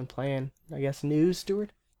as what I've been playing. I guess news,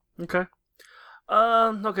 Stuart. Okay.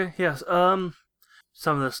 Okay. Yes. Some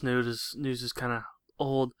of this news is kind of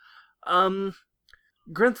old. Grand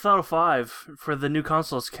Theft Auto 5 for the new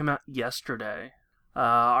consoles came out yesterday.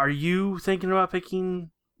 Are you thinking about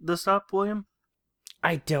picking this up, William?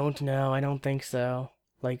 I don't know. I don't think so.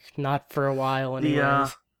 Like, not for a while,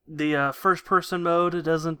 anyways. The first person mode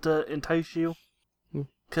doesn't entice you,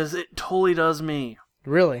 because it totally does me.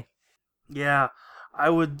 Really? Yeah, I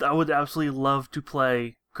would absolutely love to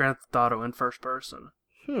play Grand Theft Auto in first person.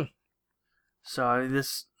 So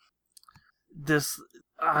this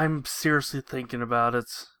I'm seriously thinking about it.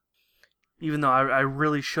 Even though I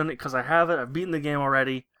really shouldn't, because I have it. I've beaten the game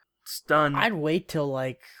already. It's done. I'd wait till,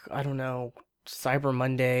 like, I don't know, Cyber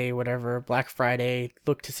Monday, whatever, Black Friday,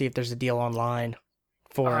 look to see if there's a deal online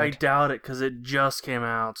for I it. doubt it, because it just came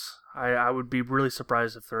out. I would be really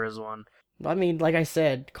surprised if there is one. I mean, like I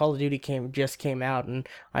said, Call of Duty just came out, and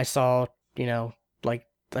I saw, like,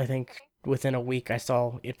 I think within a week I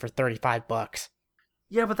saw it for $35.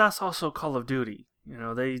 Yeah, but that's also Call of Duty.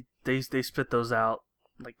 They spit those out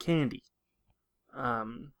like candy.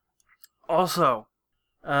 Also,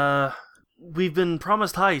 we've been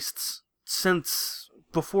promised heists since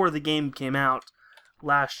before the game came out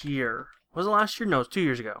last year. Was it last year? No, it was 2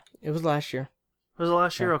 years ago. It was last year. Was it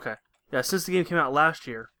last year? Yeah. Okay. Yeah, since the game came out last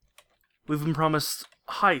year, we've been promised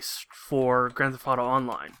heist for Grand Theft Auto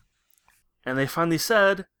Online. And they finally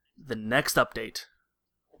said the next update.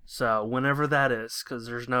 So, whenever that is, because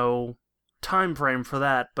there's no time frame for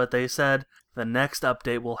that, but they said the next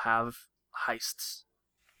update will have heists.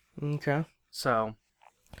 Okay. So,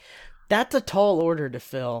 That's a tall order to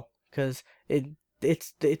fill, because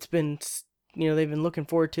it's been, they've been looking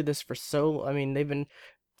forward to this for so, I mean,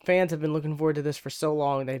 fans have been looking forward to this for so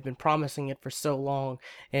long, they've been promising it for so long,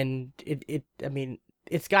 and I mean,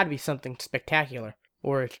 it's got to be something spectacular,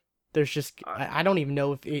 or there's just, I don't even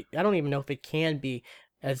know if it can be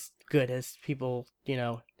as good as people,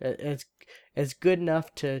 as good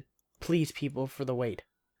enough to please people for the wait.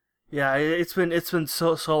 yeah, it's been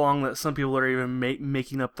so long that some people are even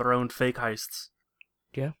making up their own fake heists.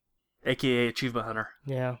 Yeah. AKA Achievement Hunter.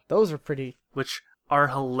 Yeah, those are pretty. Which are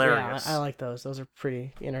hilarious. Yeah, I like those. Those are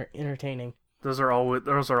pretty entertaining. Those are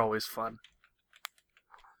always fun.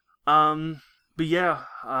 But yeah,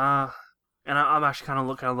 and I'm actually kind of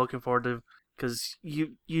looking forward to, because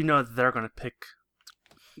you know that they're gonna pick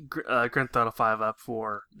Grand Theft Auto 5 up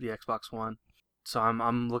for the Xbox One, so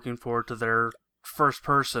I'm looking forward to their first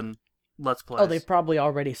person Let's Plays. Oh, they probably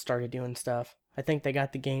already started doing stuff. I think they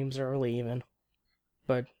got the games early even.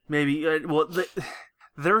 But maybe.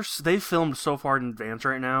 They filmed so far in advance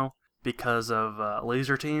right now because of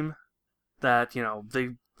Laser Team that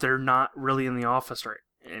they're not really in the office right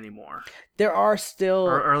anymore. there are still,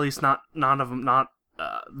 Or at least not none of them. Not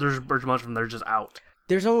there's a bunch of them. They're just out.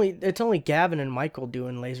 it's only Gavin and Michael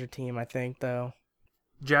doing Laser Team, I think, though.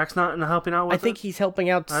 Jack's not helping out with I think it? he's helping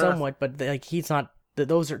out somewhat, but like he's not.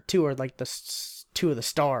 Those are two are like two of the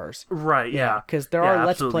stars. Right, yeah. Because there Yeah, are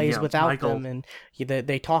Let's absolutely, Plays yeah. without Michael. them, and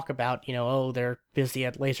they talk about, oh, they're busy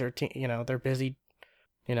at Laser Team, they're busy.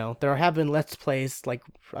 There have been Let's Plays like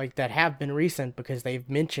that have been recent because they've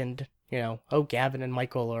mentioned, oh, Gavin and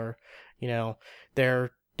Michael are,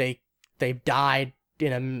 they've died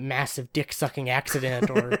in a massive dick sucking accident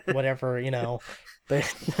or whatever, They,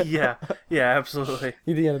 Yeah, absolutely.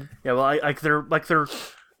 yeah, Yeah, well,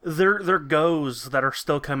 their goes that are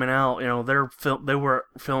still coming out. They were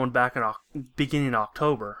filmed back in beginning of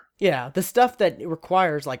October. yeah, the stuff that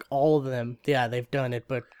requires like all of them, yeah, they've done it,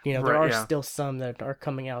 but there Right, are yeah. still some that are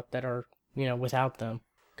coming out that are without them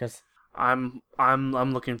because I'm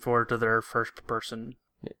looking forward to their first person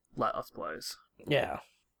Let's Plays. yeah,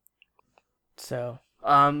 so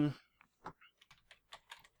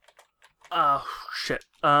Shit.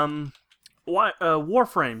 Why?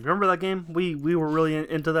 Warframe. Remember that game? We were really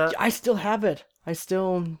into that. I still have it. I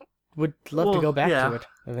still would love to go back yeah. to it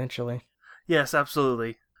eventually. Yes,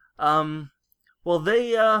 absolutely. Well,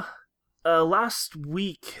 they last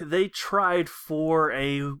week they tried for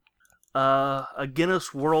a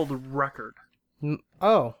Guinness World Record.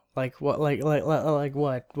 Oh, like what? Like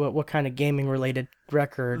what? What kind of gaming related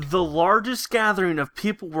record? The largest gathering of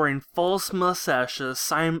people wearing false mustaches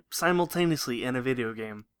simultaneously in a video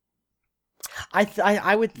game.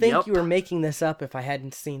 I would think Yep. you were making this up if I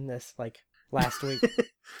hadn't seen this like last week.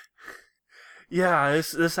 Yeah,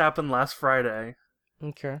 this happened last Friday,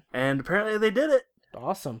 Okay, and apparently they did it.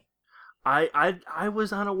 awesome. I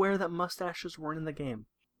was unaware that mustaches weren't in the game.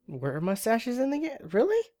 Were mustaches in the game?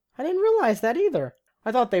 Really? I didn't realize that either.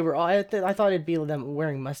 I thought they were. I thought it'd be them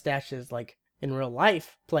wearing mustaches like in real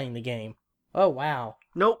life playing the game. Oh wow.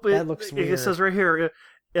 Nope, That looks weird. It says right here,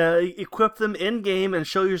 equip them in game and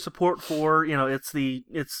show your support for it's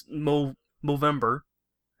Movember,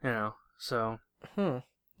 so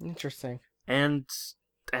Interesting. and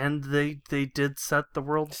they did set the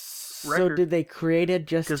world So record. did they create it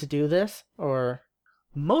just 'Cause- to do this, or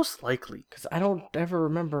Most likely, because I don't ever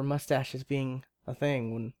remember mustaches being a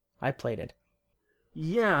thing when I played it.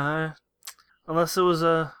 yeah, unless it was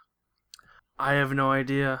I have no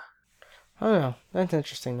idea. I don't know. That's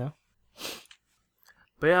interesting though.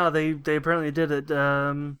 But yeah, they apparently did it.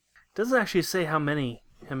 Doesn't actually say how many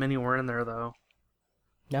were in there though.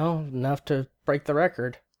 No, enough to break the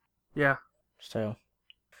record. Yeah. So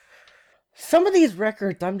some of these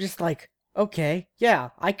records, I'm just like, okay, yeah,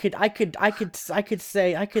 I could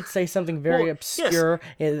say something very Well, obscure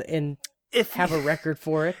and If have a record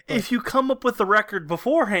for it. But if you come up with the record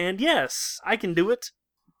beforehand, yes, I can do it.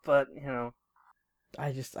 But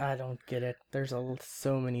I don't get it. There's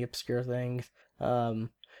so many obscure things.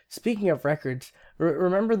 Speaking of records,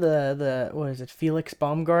 remember the what is it, Felix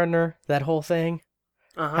Baumgartner? That whole thing.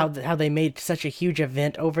 How they made such a huge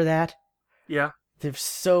event over that. Yeah. They're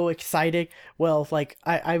so exciting. Well, like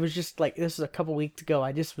I was just like, this was a couple weeks ago.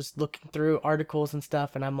 I just was looking through articles and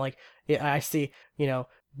stuff, and I'm like, yeah, I see,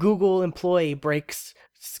 Google employee breaks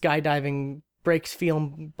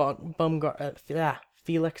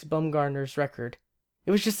Felix Baumgartner's record.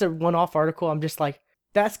 It was just a one-off article. I'm just like,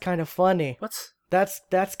 that's kind of funny. What?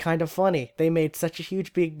 That's kind of funny. They made such a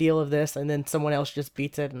huge big deal of this, and then someone else just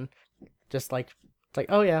beats it, and just like, it's like,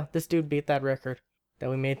 oh yeah, this dude beat that record that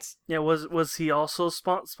we made. Yeah. Was he also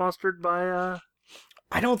sponsored by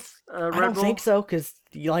I don't Red Bull? think so, because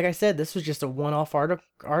like I said, this was just a one-off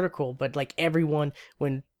article. But like everyone,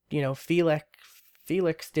 when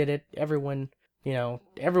Felix did it, everyone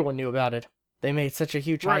knew about it. They made such a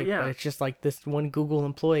huge hype, yeah. but it's just like this one Google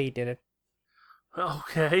employee did it.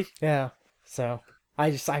 Okay. Yeah, so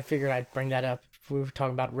I figured I'd bring that up. We were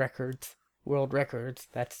talking about records, world records.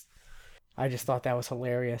 I just thought that was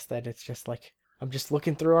hilarious. That it's just like, I'm just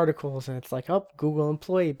looking through articles and it's like, oh, Google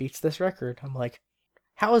employee beats this record. I'm like,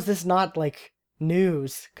 how is this not like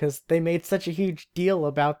news? Because they made such a huge deal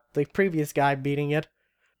about the previous guy beating it.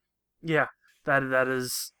 Yeah. That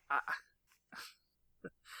is.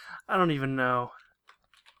 I don't even know.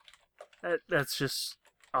 That's just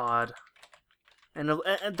odd. And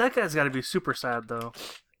that guy's got to be super sad though,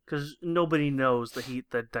 because nobody knows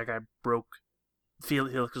that guy broke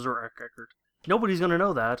Felix's record. Nobody's gonna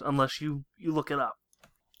know that unless you look it up.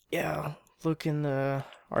 Yeah, look in our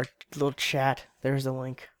little chat. There's a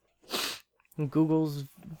link. Google's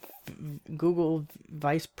Google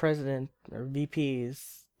vice president or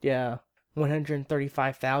VPs. Yeah.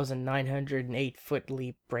 135,908 foot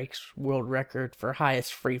leap breaks world record for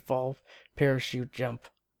highest free fall parachute jump.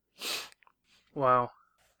 Wow.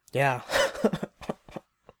 Yeah.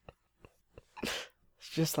 It's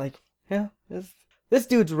just like, yeah, this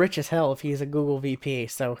dude's rich as hell if he's a Google VP,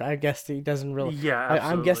 so I guess he doesn't really. Yeah, I'm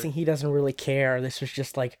absolutely. guessing he doesn't really care. This was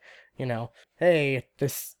just like, hey,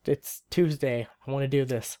 it's Tuesday. I want to do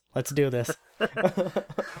this. Let's do this.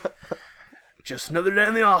 Just another day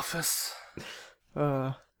in the office.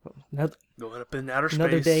 Another, Going up in outer space.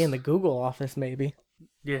 another day in the Google office, maybe.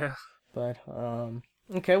 Yeah. But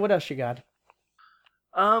okay, what else you got?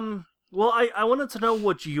 Well, I wanted to know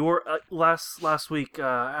what your last week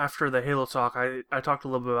after the Halo talk. I talked a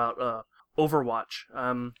little bit about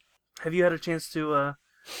Overwatch. Have you had a chance to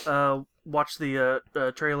watch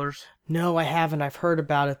the trailers? No, I haven't. I've heard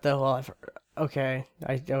about it though. Well, okay,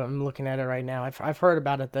 I'm looking at it right now. I've heard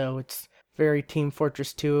about it though. It's very Team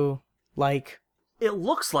Fortress 2 like. It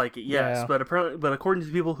looks like it, yes, Yeah. but according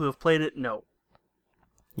to people who have played it, no.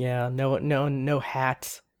 Yeah, no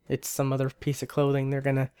hats. It's some other piece of clothing.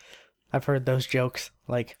 I've heard those jokes.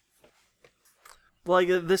 Like, Like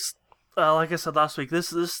this, like I said last week,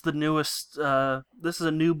 this is the newest. This is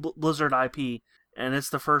a new Blizzard IP, and it's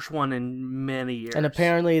the first one in many years. and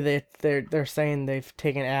apparently they're saying they've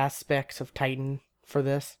taken aspects of Titan for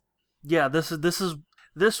this. Yeah, this was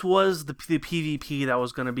the PvP that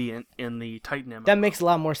was going to be in the Titan MMO. That makes a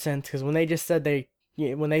lot more sense because when they just said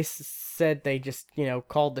said they just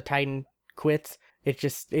called the Titan quits,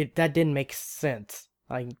 that didn't make sense.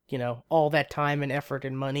 Like, all that time and effort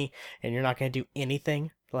and money, and you're not gonna do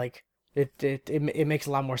anything. Like, it makes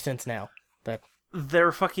a lot more sense now. But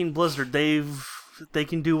they're fucking Blizzard. They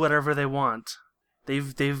can do whatever they want.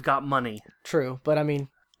 They've got money. true, but I mean,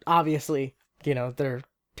 obviously, they're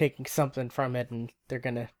taking something from it, and they're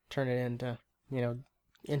gonna turn it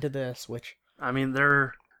into this, which I mean,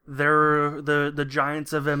 they're the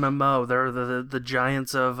giants of MMO. They're the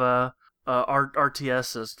giants of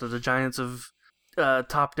RTSs. They're the giants of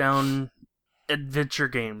top-down adventure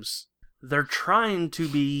games. They're trying to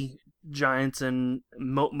be giants in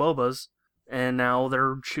MOBAs, and now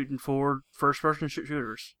they're shooting for first-person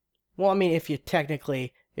shooters. well, I mean, if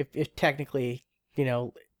technically, in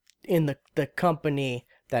the company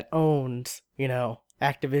that owns,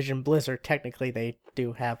 Activision Blizzard, technically they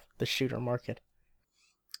do have the shooter market.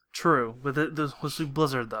 True, but this was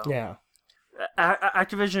Blizzard though. Yeah.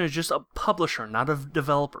 Activision is just a publisher, not a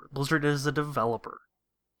developer. Blizzard is a developer.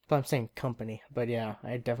 But I'm saying company. But yeah,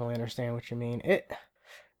 I definitely understand what you mean.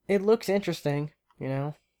 It looks interesting,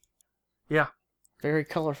 Yeah. very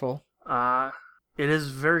colorful. It is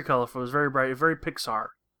very colorful. It's very bright. Very Pixar.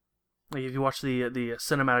 Like if you watch the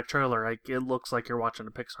cinematic trailer, like it looks like you're watching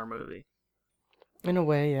a Pixar movie. In a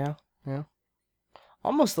way, yeah. Yeah.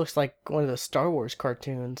 Almost looks like one of the Star Wars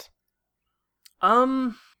cartoons.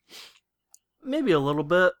 Maybe a little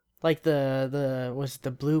bit. Like was it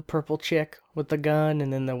the blue purple chick with the gun,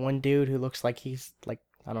 and then the one dude who looks like he's like,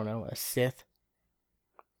 I don't know, a Sith.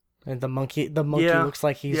 And the monkey Yeah. looks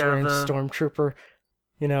like he's Yeah, wearing the- stormtrooper,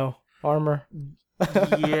 armor.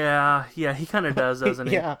 yeah, he kind of does, doesn't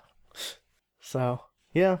he? Yeah. So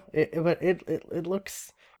yeah, it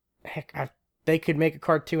looks. Heck, they could make a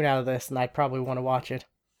cartoon out of this, and I'd probably want to watch it.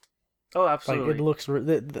 Oh, Like absolutely. it looks.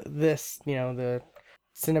 The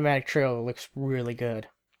cinematic trailer looks really good.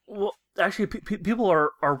 Well, actually, people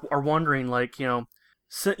are wondering, like,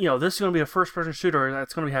 this is going to be a first-person shooter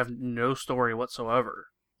that's going to have no story whatsoever.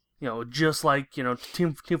 Just like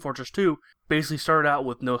Team Fortress 2 basically started out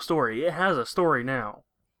with no story. It has a story now,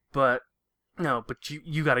 but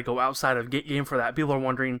you got to go outside of game for that. People are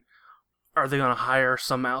wondering, are they going to hire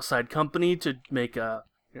some outside company to make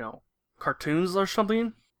cartoons or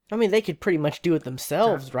something? I mean, they could pretty much do it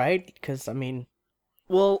themselves, right? Because I mean,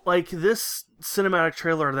 Well, like this cinematic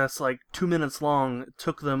trailer that's like 2 minutes long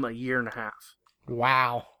took them a year and a half.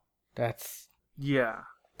 wow, that's Yeah.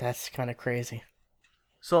 kind of crazy.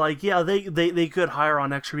 So like, yeah, they could hire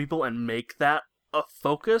on extra people and make that a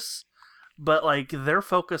focus, but like their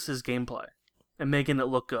focus is gameplay and making it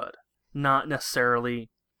look good, not necessarily,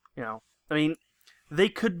 I mean, they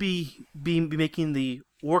could be making the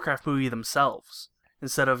Warcraft movie themselves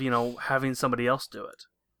instead of having somebody else do it.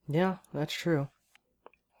 Yeah, that's true.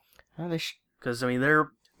 Because I mean,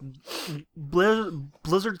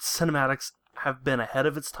 Blizzard cinematics have been ahead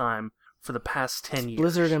of its time for the past 10 years.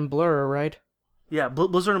 Blizzard and Blur, right? Yeah,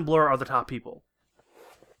 Blizzard and Blur are the top people.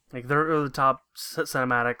 Like, they're the top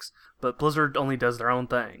cinematics, but Blizzard only does their own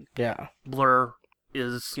thing. Yeah. Blur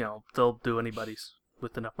is, they'll do anybody's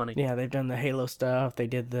with enough money. Yeah, they've done the Halo stuff. They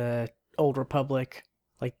did the Old Republic,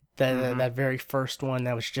 like that very first one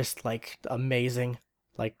that was just like amazing.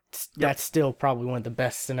 Like that's still probably one of the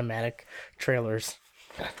best cinematic trailers.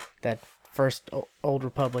 That first Old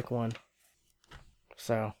Republic one.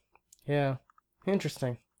 So, yeah,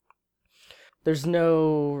 interesting. There's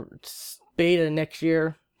no beta next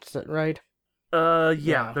year, is that right?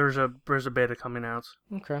 Yeah. There's a beta coming out.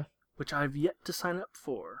 Okay. Which I've yet to sign up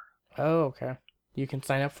for. Oh, okay. You can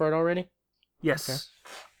sign up for it already? Yes.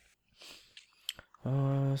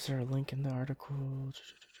 Okay. Is there a link in the article?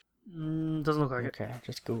 Doesn't look like it. Okay,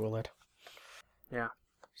 just Google it. Yeah.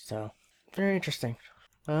 So, very interesting.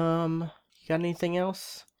 You got anything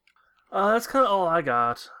else? That's kind of all I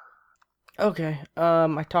got. Okay.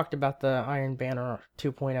 I talked about the Iron Banner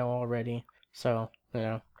 2.0 already, so,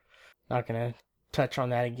 not gonna touch on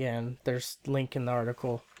that again. There's a link in the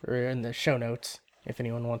article, or in the show notes, if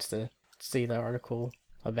anyone wants to see the article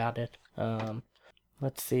about it.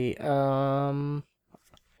 Let's see.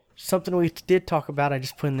 Something we did talk about, I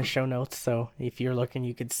just put in the show notes, so if you're looking,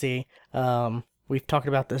 you could see. We've talked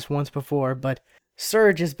about this once before, but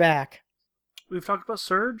Surge is back. We've talked about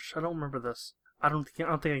Surge? I don't remember this. I don't think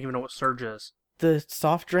I even know what Surge is. The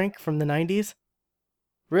soft drink from the 90s?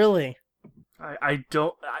 Really? I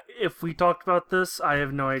don't... If we talked about this, I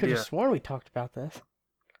have no idea. Could have sworn we talked about this.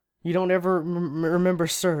 You don't ever remember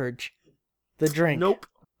Surge? The drink? Nope.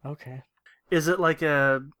 Okay. Is it like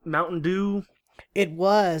a Mountain Dew? It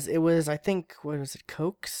was, I think, what was it,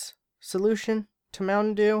 Coke's solution to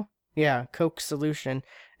Mountain Dew? Yeah, Coke's solution.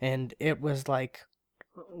 And it was like...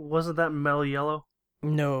 Wasn't that Mellow Yellow?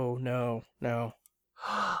 No.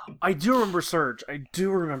 I do remember Surge. I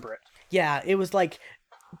do remember it. Yeah, it was like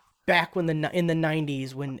back when in the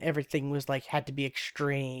 90s when everything was like had to be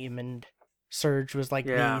extreme, and Surge was like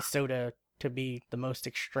the soda to be the most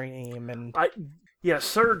extreme. And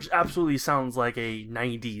Surge absolutely sounds like a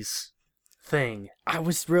 90s thing. I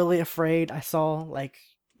was really afraid. I saw like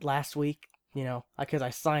last week, because I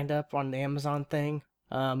signed up on the Amazon thing.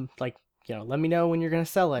 Let me know when you're gonna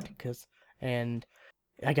sell it, and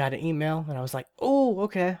I got an email and I was like, oh,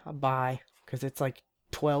 okay, I'll buy, because it's like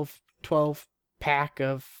 12 pack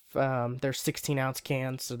of they're 16-ounce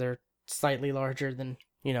cans, so they're slightly larger than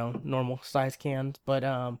normal size cans, but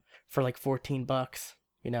for like $14,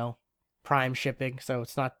 Prime shipping, so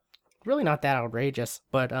it's not that outrageous,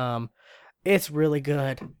 but it's really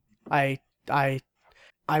good. I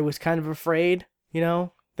was kind of afraid,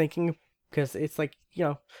 thinking, because it's like,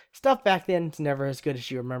 stuff back then is never as good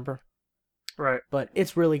as you remember. Right. But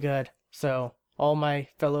it's really good. So all my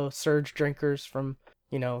fellow Surge drinkers from,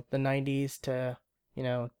 the 90s to,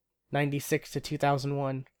 96 to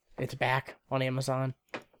 2001, it's back on Amazon.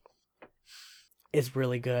 It's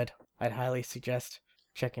really good. I'd highly suggest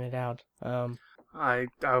checking it out. I'm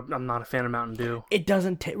not a fan of Mountain Dew. It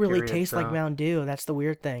doesn't really taste like Mountain Dew. That's the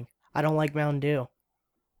weird thing. I don't like Mountain Dew.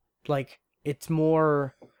 Like, it's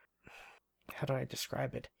more... How do I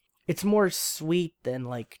describe it? It's more sweet than,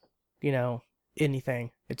 like,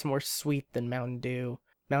 anything. It's more sweet than Mountain Dew.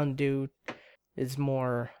 Mountain Dew is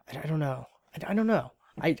more... I don't know.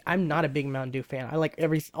 I'm not a big Mountain Dew fan. I like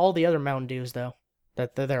all the other Mountain Dews, though,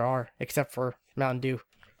 that there are, except for Mountain Dew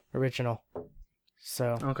Original.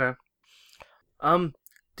 So... Okay.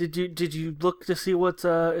 Did you look to see what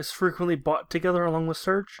is frequently bought together along with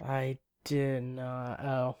Surge? I did not.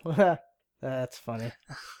 Oh, that's funny.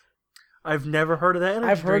 I've never heard of that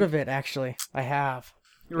energy I've heard drink. of it, actually. I have.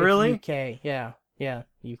 Really? It's UK. Yeah,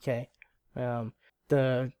 UK.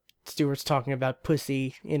 The Stewart's talking about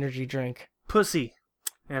Pussy energy drink. Pussy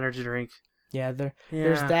energy drink. Yeah,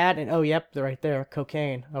 there's that, and they're right there.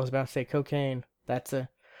 Cocaine. I was about to say cocaine. That's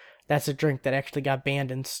a drink that actually got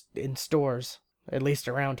banned in stores, at least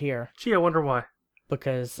around here. Gee, I wonder why.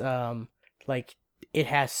 Because it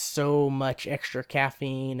has so much extra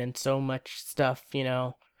caffeine and so much stuff,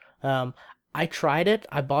 I tried it.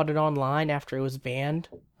 I bought it online after it was banned.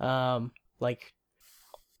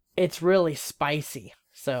 It's really spicy.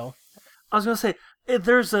 So I was gonna say,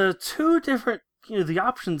 there's two different. The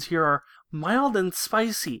options here are mild and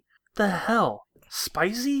spicy. The hell,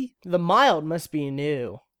 spicy? the mild must be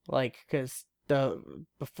new, because the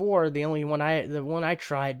one I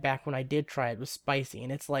tried back when I did try it was spicy,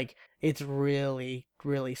 and it's really,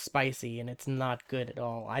 really spicy, and it's not good at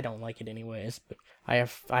all. I don't like it anyways, but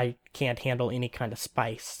I can't handle any kind of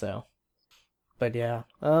spice, so. But yeah,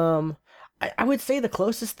 I would say the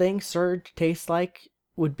closest thing Surge tastes like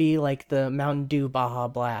would be like the Mountain Dew Baja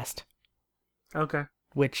Blast. Okay.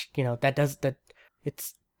 Which,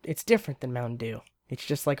 it's it's different than Mountain Dew. It's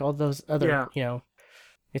just like all those other, Yeah.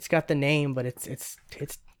 it's got the name, but it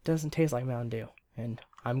doesn't taste like Mountain Dew, and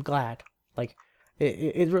I'm glad. Like,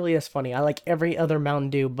 it really is funny. I like every other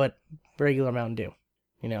Mountain Dew, but regular Mountain Dew.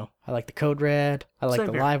 I like the Code Red. I like Same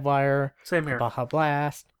the here. Live Wire, Same the here. Baja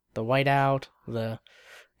Blast, the Whiteout.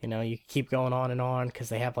 You keep going on and on because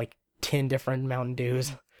they have like 10 different Mountain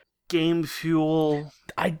Dews. Game Fuel.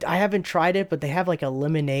 I haven't tried it, but they have like a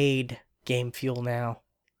lemonade Game Fuel now.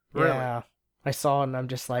 Really? Yeah, I saw it and I'm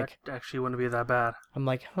just like, That actually wouldn't be that bad. I'm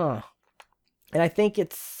like, huh. And I think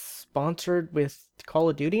it's sponsored with Call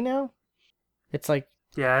of Duty now. It's like,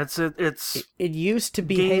 Yeah, it's it used to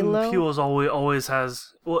be Game Halo. Fuel always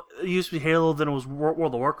has. Well, it used to be Halo. Then it was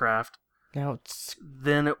World of Warcraft. Now it's,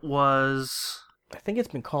 Then it was I think it's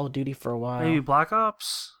been Call of Duty for a while. maybe Black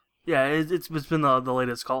Ops. Yeah, it's been the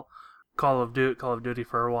latest Call of Duty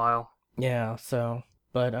for a while. Yeah, so,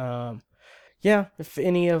 but, yeah, if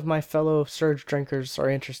any of my fellow Surge drinkers are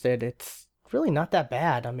interested, it's really not that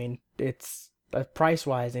bad. I mean, it's,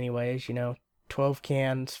 price-wise anyways, 12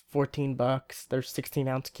 cans, $14. There's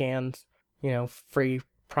 16-ounce cans, free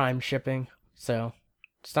Prime shipping. So,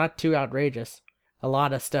 it's not too outrageous. A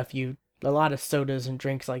lot of sodas and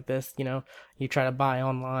drinks like this, you try to buy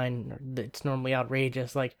online, it's normally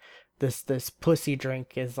outrageous. Like, this pussy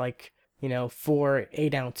drink is like, 4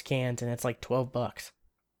 8-ounce cans, and it's like $12.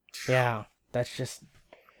 Yeah, that's just,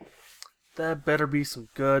 That better be some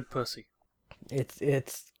good pussy.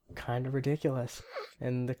 it's kind of ridiculous.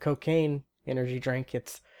 And the cocaine energy drink,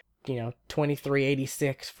 it's,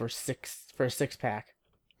 $23.86 for a 6-pack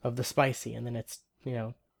of the spicy, and then it's,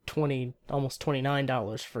 almost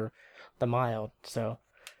 $29 for the mild. So,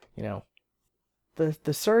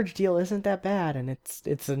 the Surge deal isn't that bad, and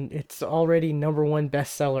it's already #1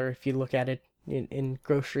 bestseller if you look at it in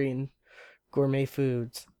grocery and gourmet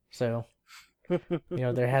foods. So,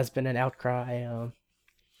 there has been an outcry.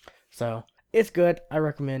 So it's good. I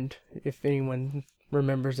recommend if anyone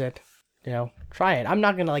remembers it, try it. I'm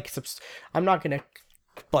not gonna I'm not gonna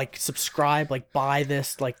subscribe, buy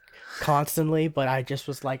this constantly, but I just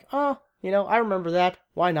was like, oh, I remember that.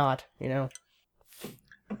 Why not?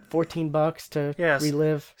 $14 to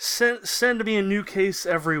relive. Send me a new case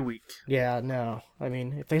every week. Yeah, no. I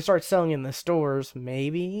mean, if they start selling in the stores,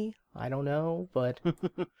 maybe. I don't know, but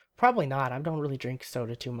probably not. I don't really drink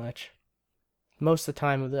soda too much. Most of the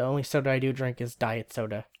time, the only soda I do drink is diet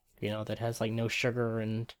soda, that has no sugar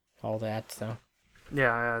and all that. So,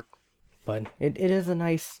 Yeah, but it is a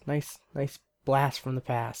nice blast from the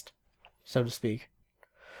past, so to speak.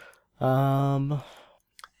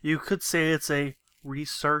 you could say it's a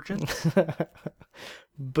resurgence.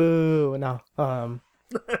 Boo. No.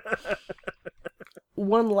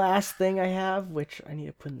 One last thing I have, which I need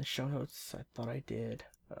to put in the show notes. I thought I did.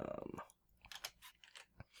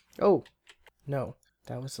 Oh, no,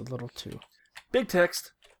 that was a little too. Big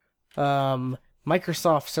text.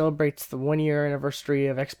 Microsoft celebrates the 1-year anniversary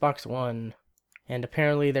of Xbox One, and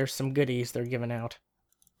apparently there's some goodies they're giving out.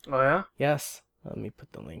 Oh yeah? Yes. Let me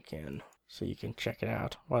put the link in so you can check it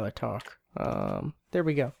out while I talk. There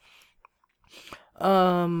we go.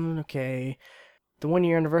 Okay. The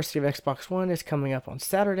 1-year anniversary of Xbox One is coming up on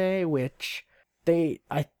Saturday, which they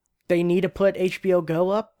need to put HBO Go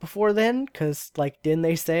up before then, because, didn't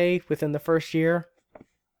they say within the first year?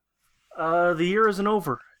 The year isn't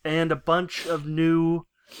over, and a bunch of new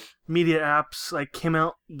media apps came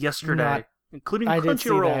out yesterday, including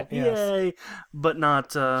Crunchyroll. Yes. Yay! But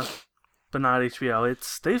not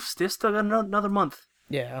HBO. They've still got another month.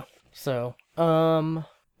 Yeah. So, well,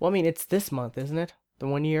 I mean, it's this month, isn't it? The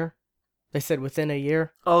 1 year. They said within a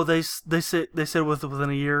year. Oh, they said within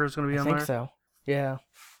a year is going to be on there. I think so. Yeah.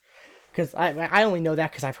 Because I only know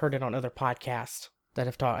that because I've heard it on other podcasts that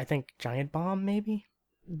have talked. I think Giant Bomb, maybe?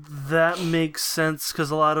 That makes sense because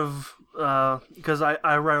a lot of because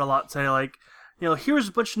I read a lot say here's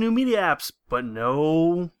a bunch of new media apps, but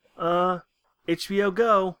no HBO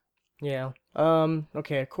Go. Yeah.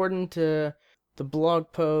 Okay. According to the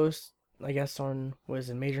blog post, I guess on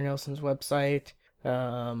Major Nelson's website,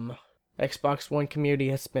 Xbox One community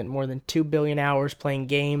has spent more than 2 billion hours playing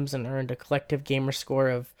games and earned a collective gamer score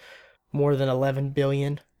of more than 11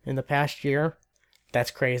 billion in the past year.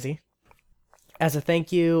 That's crazy. As a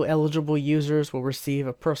thank you, eligible users will receive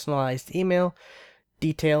a personalized email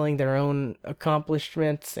detailing their own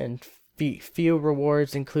accomplishments and few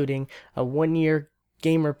rewards, including a 1-year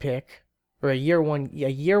gamer pick, or a year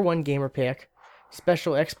one gamer pick,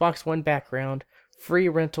 special Xbox One background, free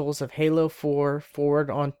rentals of Halo 4 Forward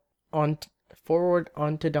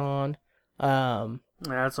Onto Dawn, Yeah,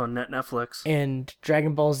 that's on Netflix. and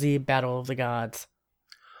Dragon Ball Z Battle of the Gods.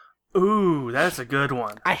 Ooh, that's a good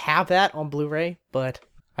one. I have that on Blu-ray, but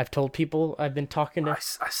I've told people I've been talking to.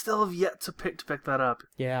 I still have yet to pick that up.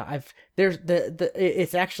 Yeah, there's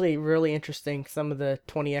it's actually really interesting. Some of the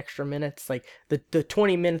 20 extra minutes, like the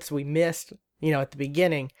 20 minutes we missed, at the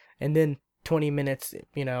beginning, and then 20 minutes,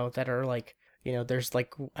 that are like, there's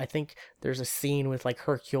like, I think there's a scene with like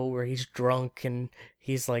Hercule where he's drunk and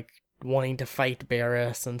he's like wanting to fight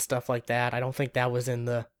Barris and stuff like that. I don't think that was in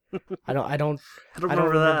the, I don't, I don't, I don't I don't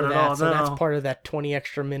remember that remember at that. all. So that's No. part of that 20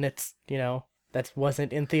 extra minutes, that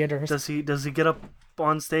wasn't in theaters. Does he get up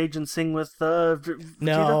on stage and sing with Vegeta?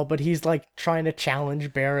 No, but he's like trying to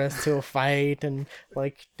challenge Barris to a fight, and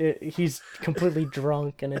like he's completely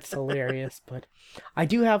drunk, and it's hilarious. But I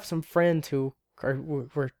do have some friends who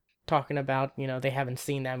were talking about, they haven't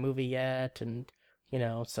seen that movie yet, and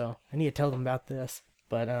so I need to tell them about this.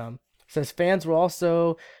 But says fans will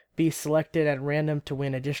also be selected at random to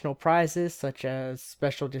win additional prizes such as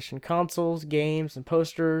special edition consoles, games, and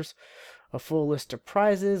posters. A full list of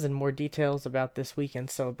prizes and more details about this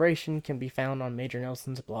weekend's celebration can be found on Major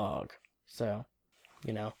Nelson's blog. So,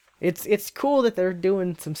 it's cool that they're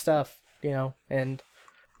doing some stuff, and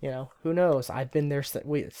who knows? I've been there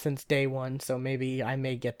since day one, so maybe I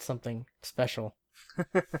may get something special.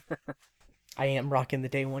 I am rocking the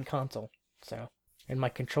day one console, so, and my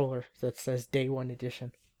controller that says day one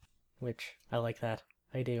edition, which I like that.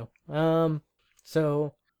 I do.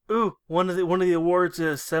 So Ooh, one of the awards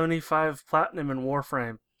is 75 platinum in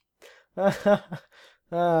Warframe.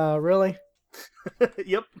 really?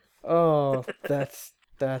 Yep. Oh, that's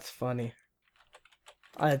funny.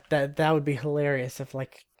 That would be hilarious if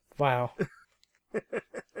like, wow.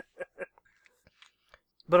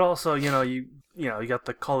 But also, you got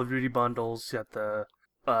the Call of Duty bundles, you got the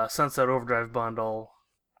Sunset Overdrive bundle,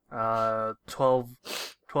 12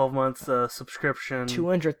 month subscription.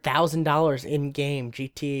 $200,000 in game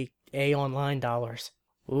GTA Online dollars.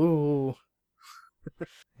 Ooh.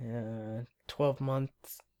 12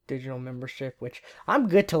 months digital membership, which I'm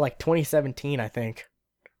good till like 2017, I think.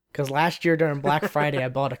 Because last year during Black Friday, I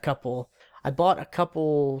bought a couple. I bought a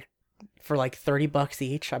couple for like $30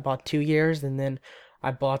 each. I bought 2 years, and then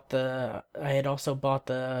I had also bought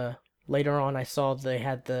the. Later on, I saw they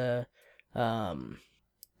had the um,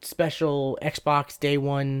 special Xbox Day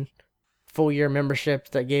One full year membership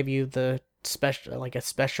that gave you the special, like a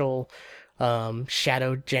special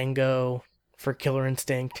Shadow Django for Killer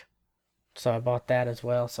Instinct. So I bought that as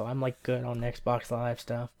well. So I'm like good on Xbox Live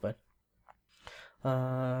stuff, but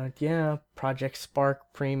yeah, Project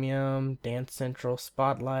Spark Premium, Dance Central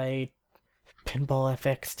Spotlight, Pinball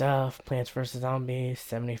FX stuff, Plants vs Zombies,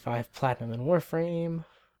 75 Platinum and Warframe,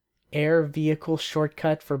 Air Vehicle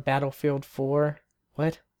Shortcut for Battlefield 4.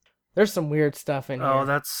 What? There's some weird stuff in Oh,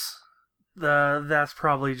 here. that's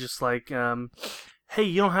probably just like, hey,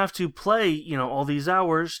 you don't have to play, all these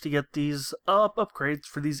hours to get these upgrades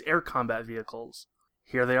for these air combat vehicles.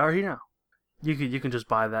 Here they are here now. You can just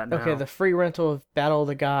buy that now. Okay, the free rental of Battle of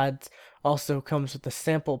the Gods also comes with a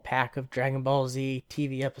sample pack of Dragon Ball Z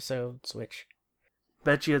TV episodes, which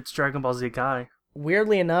Bet you it's Dragon Ball Z guy.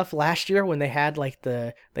 weirdly enough, last year when they had like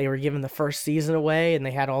they were giving the first season away and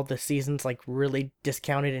they had all the seasons like really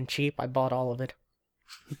discounted and cheap, I bought all of it.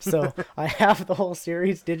 So I have the whole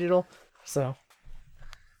series digital. So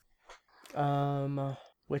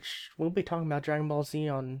which we'll be talking about Dragon Ball Z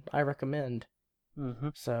on I Recommend. Mm-hmm.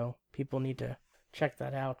 So people need to check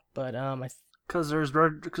that out. But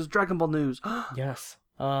Because Dragon Ball news. yes.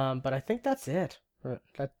 But I think that's it.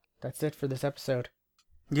 That's it for this episode.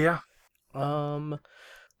 Yeah.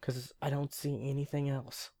 Because I don't see anything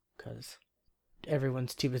else. Because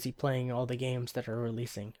everyone's too busy playing all the games that are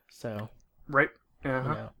releasing. So. Right.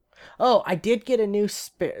 Uh-huh. Oh, I did get a new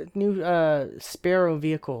Sparrow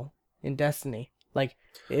vehicle in Destiny. Like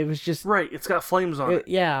it was just right. It's got flames on it.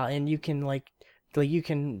 Yeah, and you can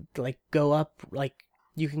go up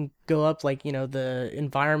the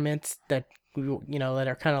environments that that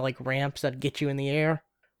are kind of like ramps that get you in the air.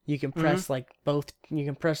 You can press you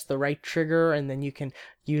can press the right trigger, and then you can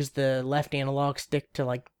use the left analog stick to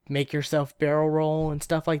like make yourself barrel roll and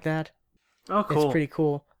stuff like that. Oh, cool. It's pretty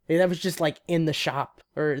cool. That was just like in the shop,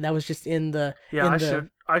 or that was just in the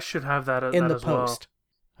I should have that in the as post.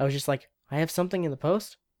 Well. I was just like, I have something in the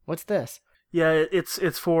post. What's this? Yeah,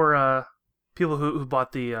 it's for people who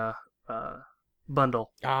bought the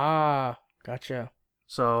bundle. Ah, gotcha.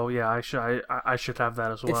 So yeah, I should have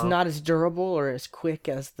that as well. It's not as durable or as quick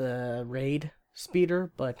as the Raid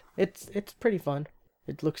speeder, but it's pretty fun.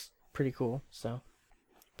 It looks pretty cool. So,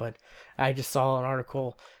 but I just saw an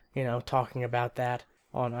article, talking about that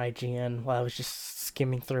on IGN while I was just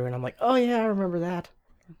skimming through, and I'm like, oh yeah, I remember that.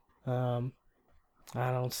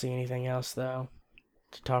 I don't see anything else though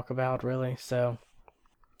to talk about really. So,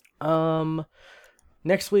 um,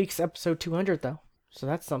 next week's episode 200 though, so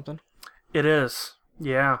that's something. It is.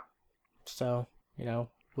 Yeah. So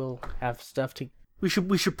we'll have stuff to. We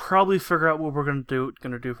should probably figure out what we're gonna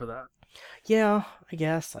do for that. Yeah, I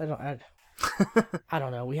guess I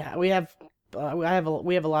don't know. We have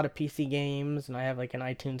a lot of PC games, and I have like an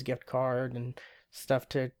iTunes gift card and stuff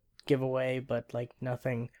to give away, but like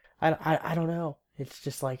nothing. I don't know. It's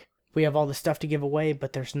just like we have all the stuff to give away,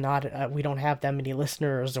 but there's not. We don't have that many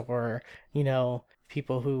listeners, or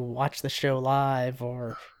people who watch the show live,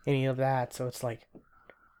 or any of that. So it's like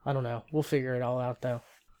I don't know. We'll figure it all out though.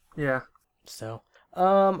 Yeah. So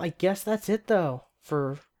I guess that's it though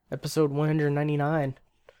for episode 199.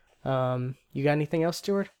 You got anything else,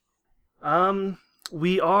 Stuart?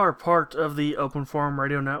 We are part of the Open Forum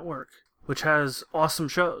Radio Network, which has awesome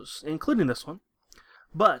shows, including this one.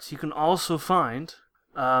 But you can also find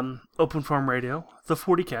Open Forum Radio, The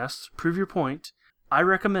 40 Cast, Prove Your Point. I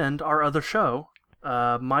recommend our other show,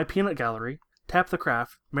 My Peanut Gallery, Tap the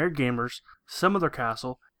Craft, Married Gamers, Some Other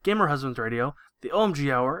Castle, Gamer Husbands Radio, The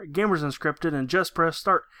OMG Hour, Gamers Unscripted, and Just Press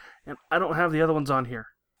Start. And I don't have the other ones on here.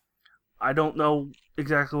 I don't know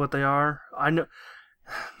exactly what they are. I know.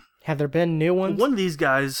 Have there been new ones? One of these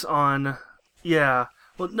guys on, yeah.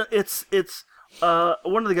 Well, no, it's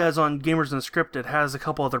one of the guys on Gamers Unscripted has a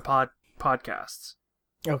couple other podcasts,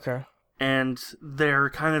 Okay. and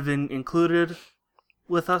they're kind of included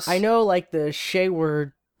with us. I know, like the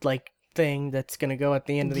Shayward thing that's gonna go at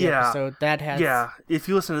the end of the episode. That has. Yeah, if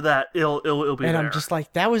you listen to that, it'll be and there. I'm just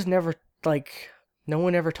like, that was never no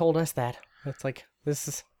one ever told us that. It's like this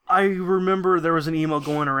is. I remember there was an email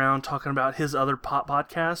going around talking about his other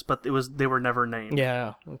podcast, but they were never named.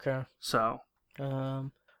 Yeah. Okay. So.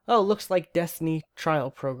 Oh, looks like Destiny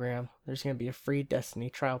trial program. There's gonna be a free Destiny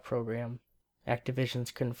trial program.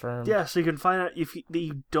 Activision's confirmed. Yeah, so you can find out if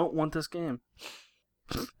you don't want this game.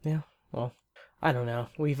 Yeah. Well, I don't know.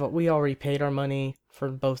 We already paid our money for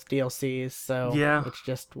both DLCs, so yeah, it's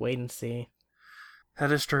just wait and see.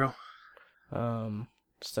 That is true.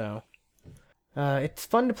 So. It's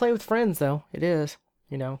fun to play with friends, though. It is,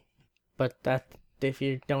 But that if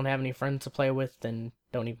you don't have any friends to play with, then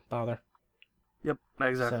don't even bother. Yep,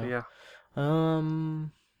 exactly. So, yeah.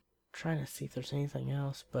 Trying to see if there's anything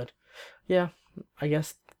else, but yeah, I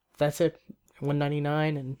guess that's it.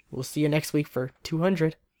 199, and we'll see you next week for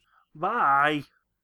 200. Bye.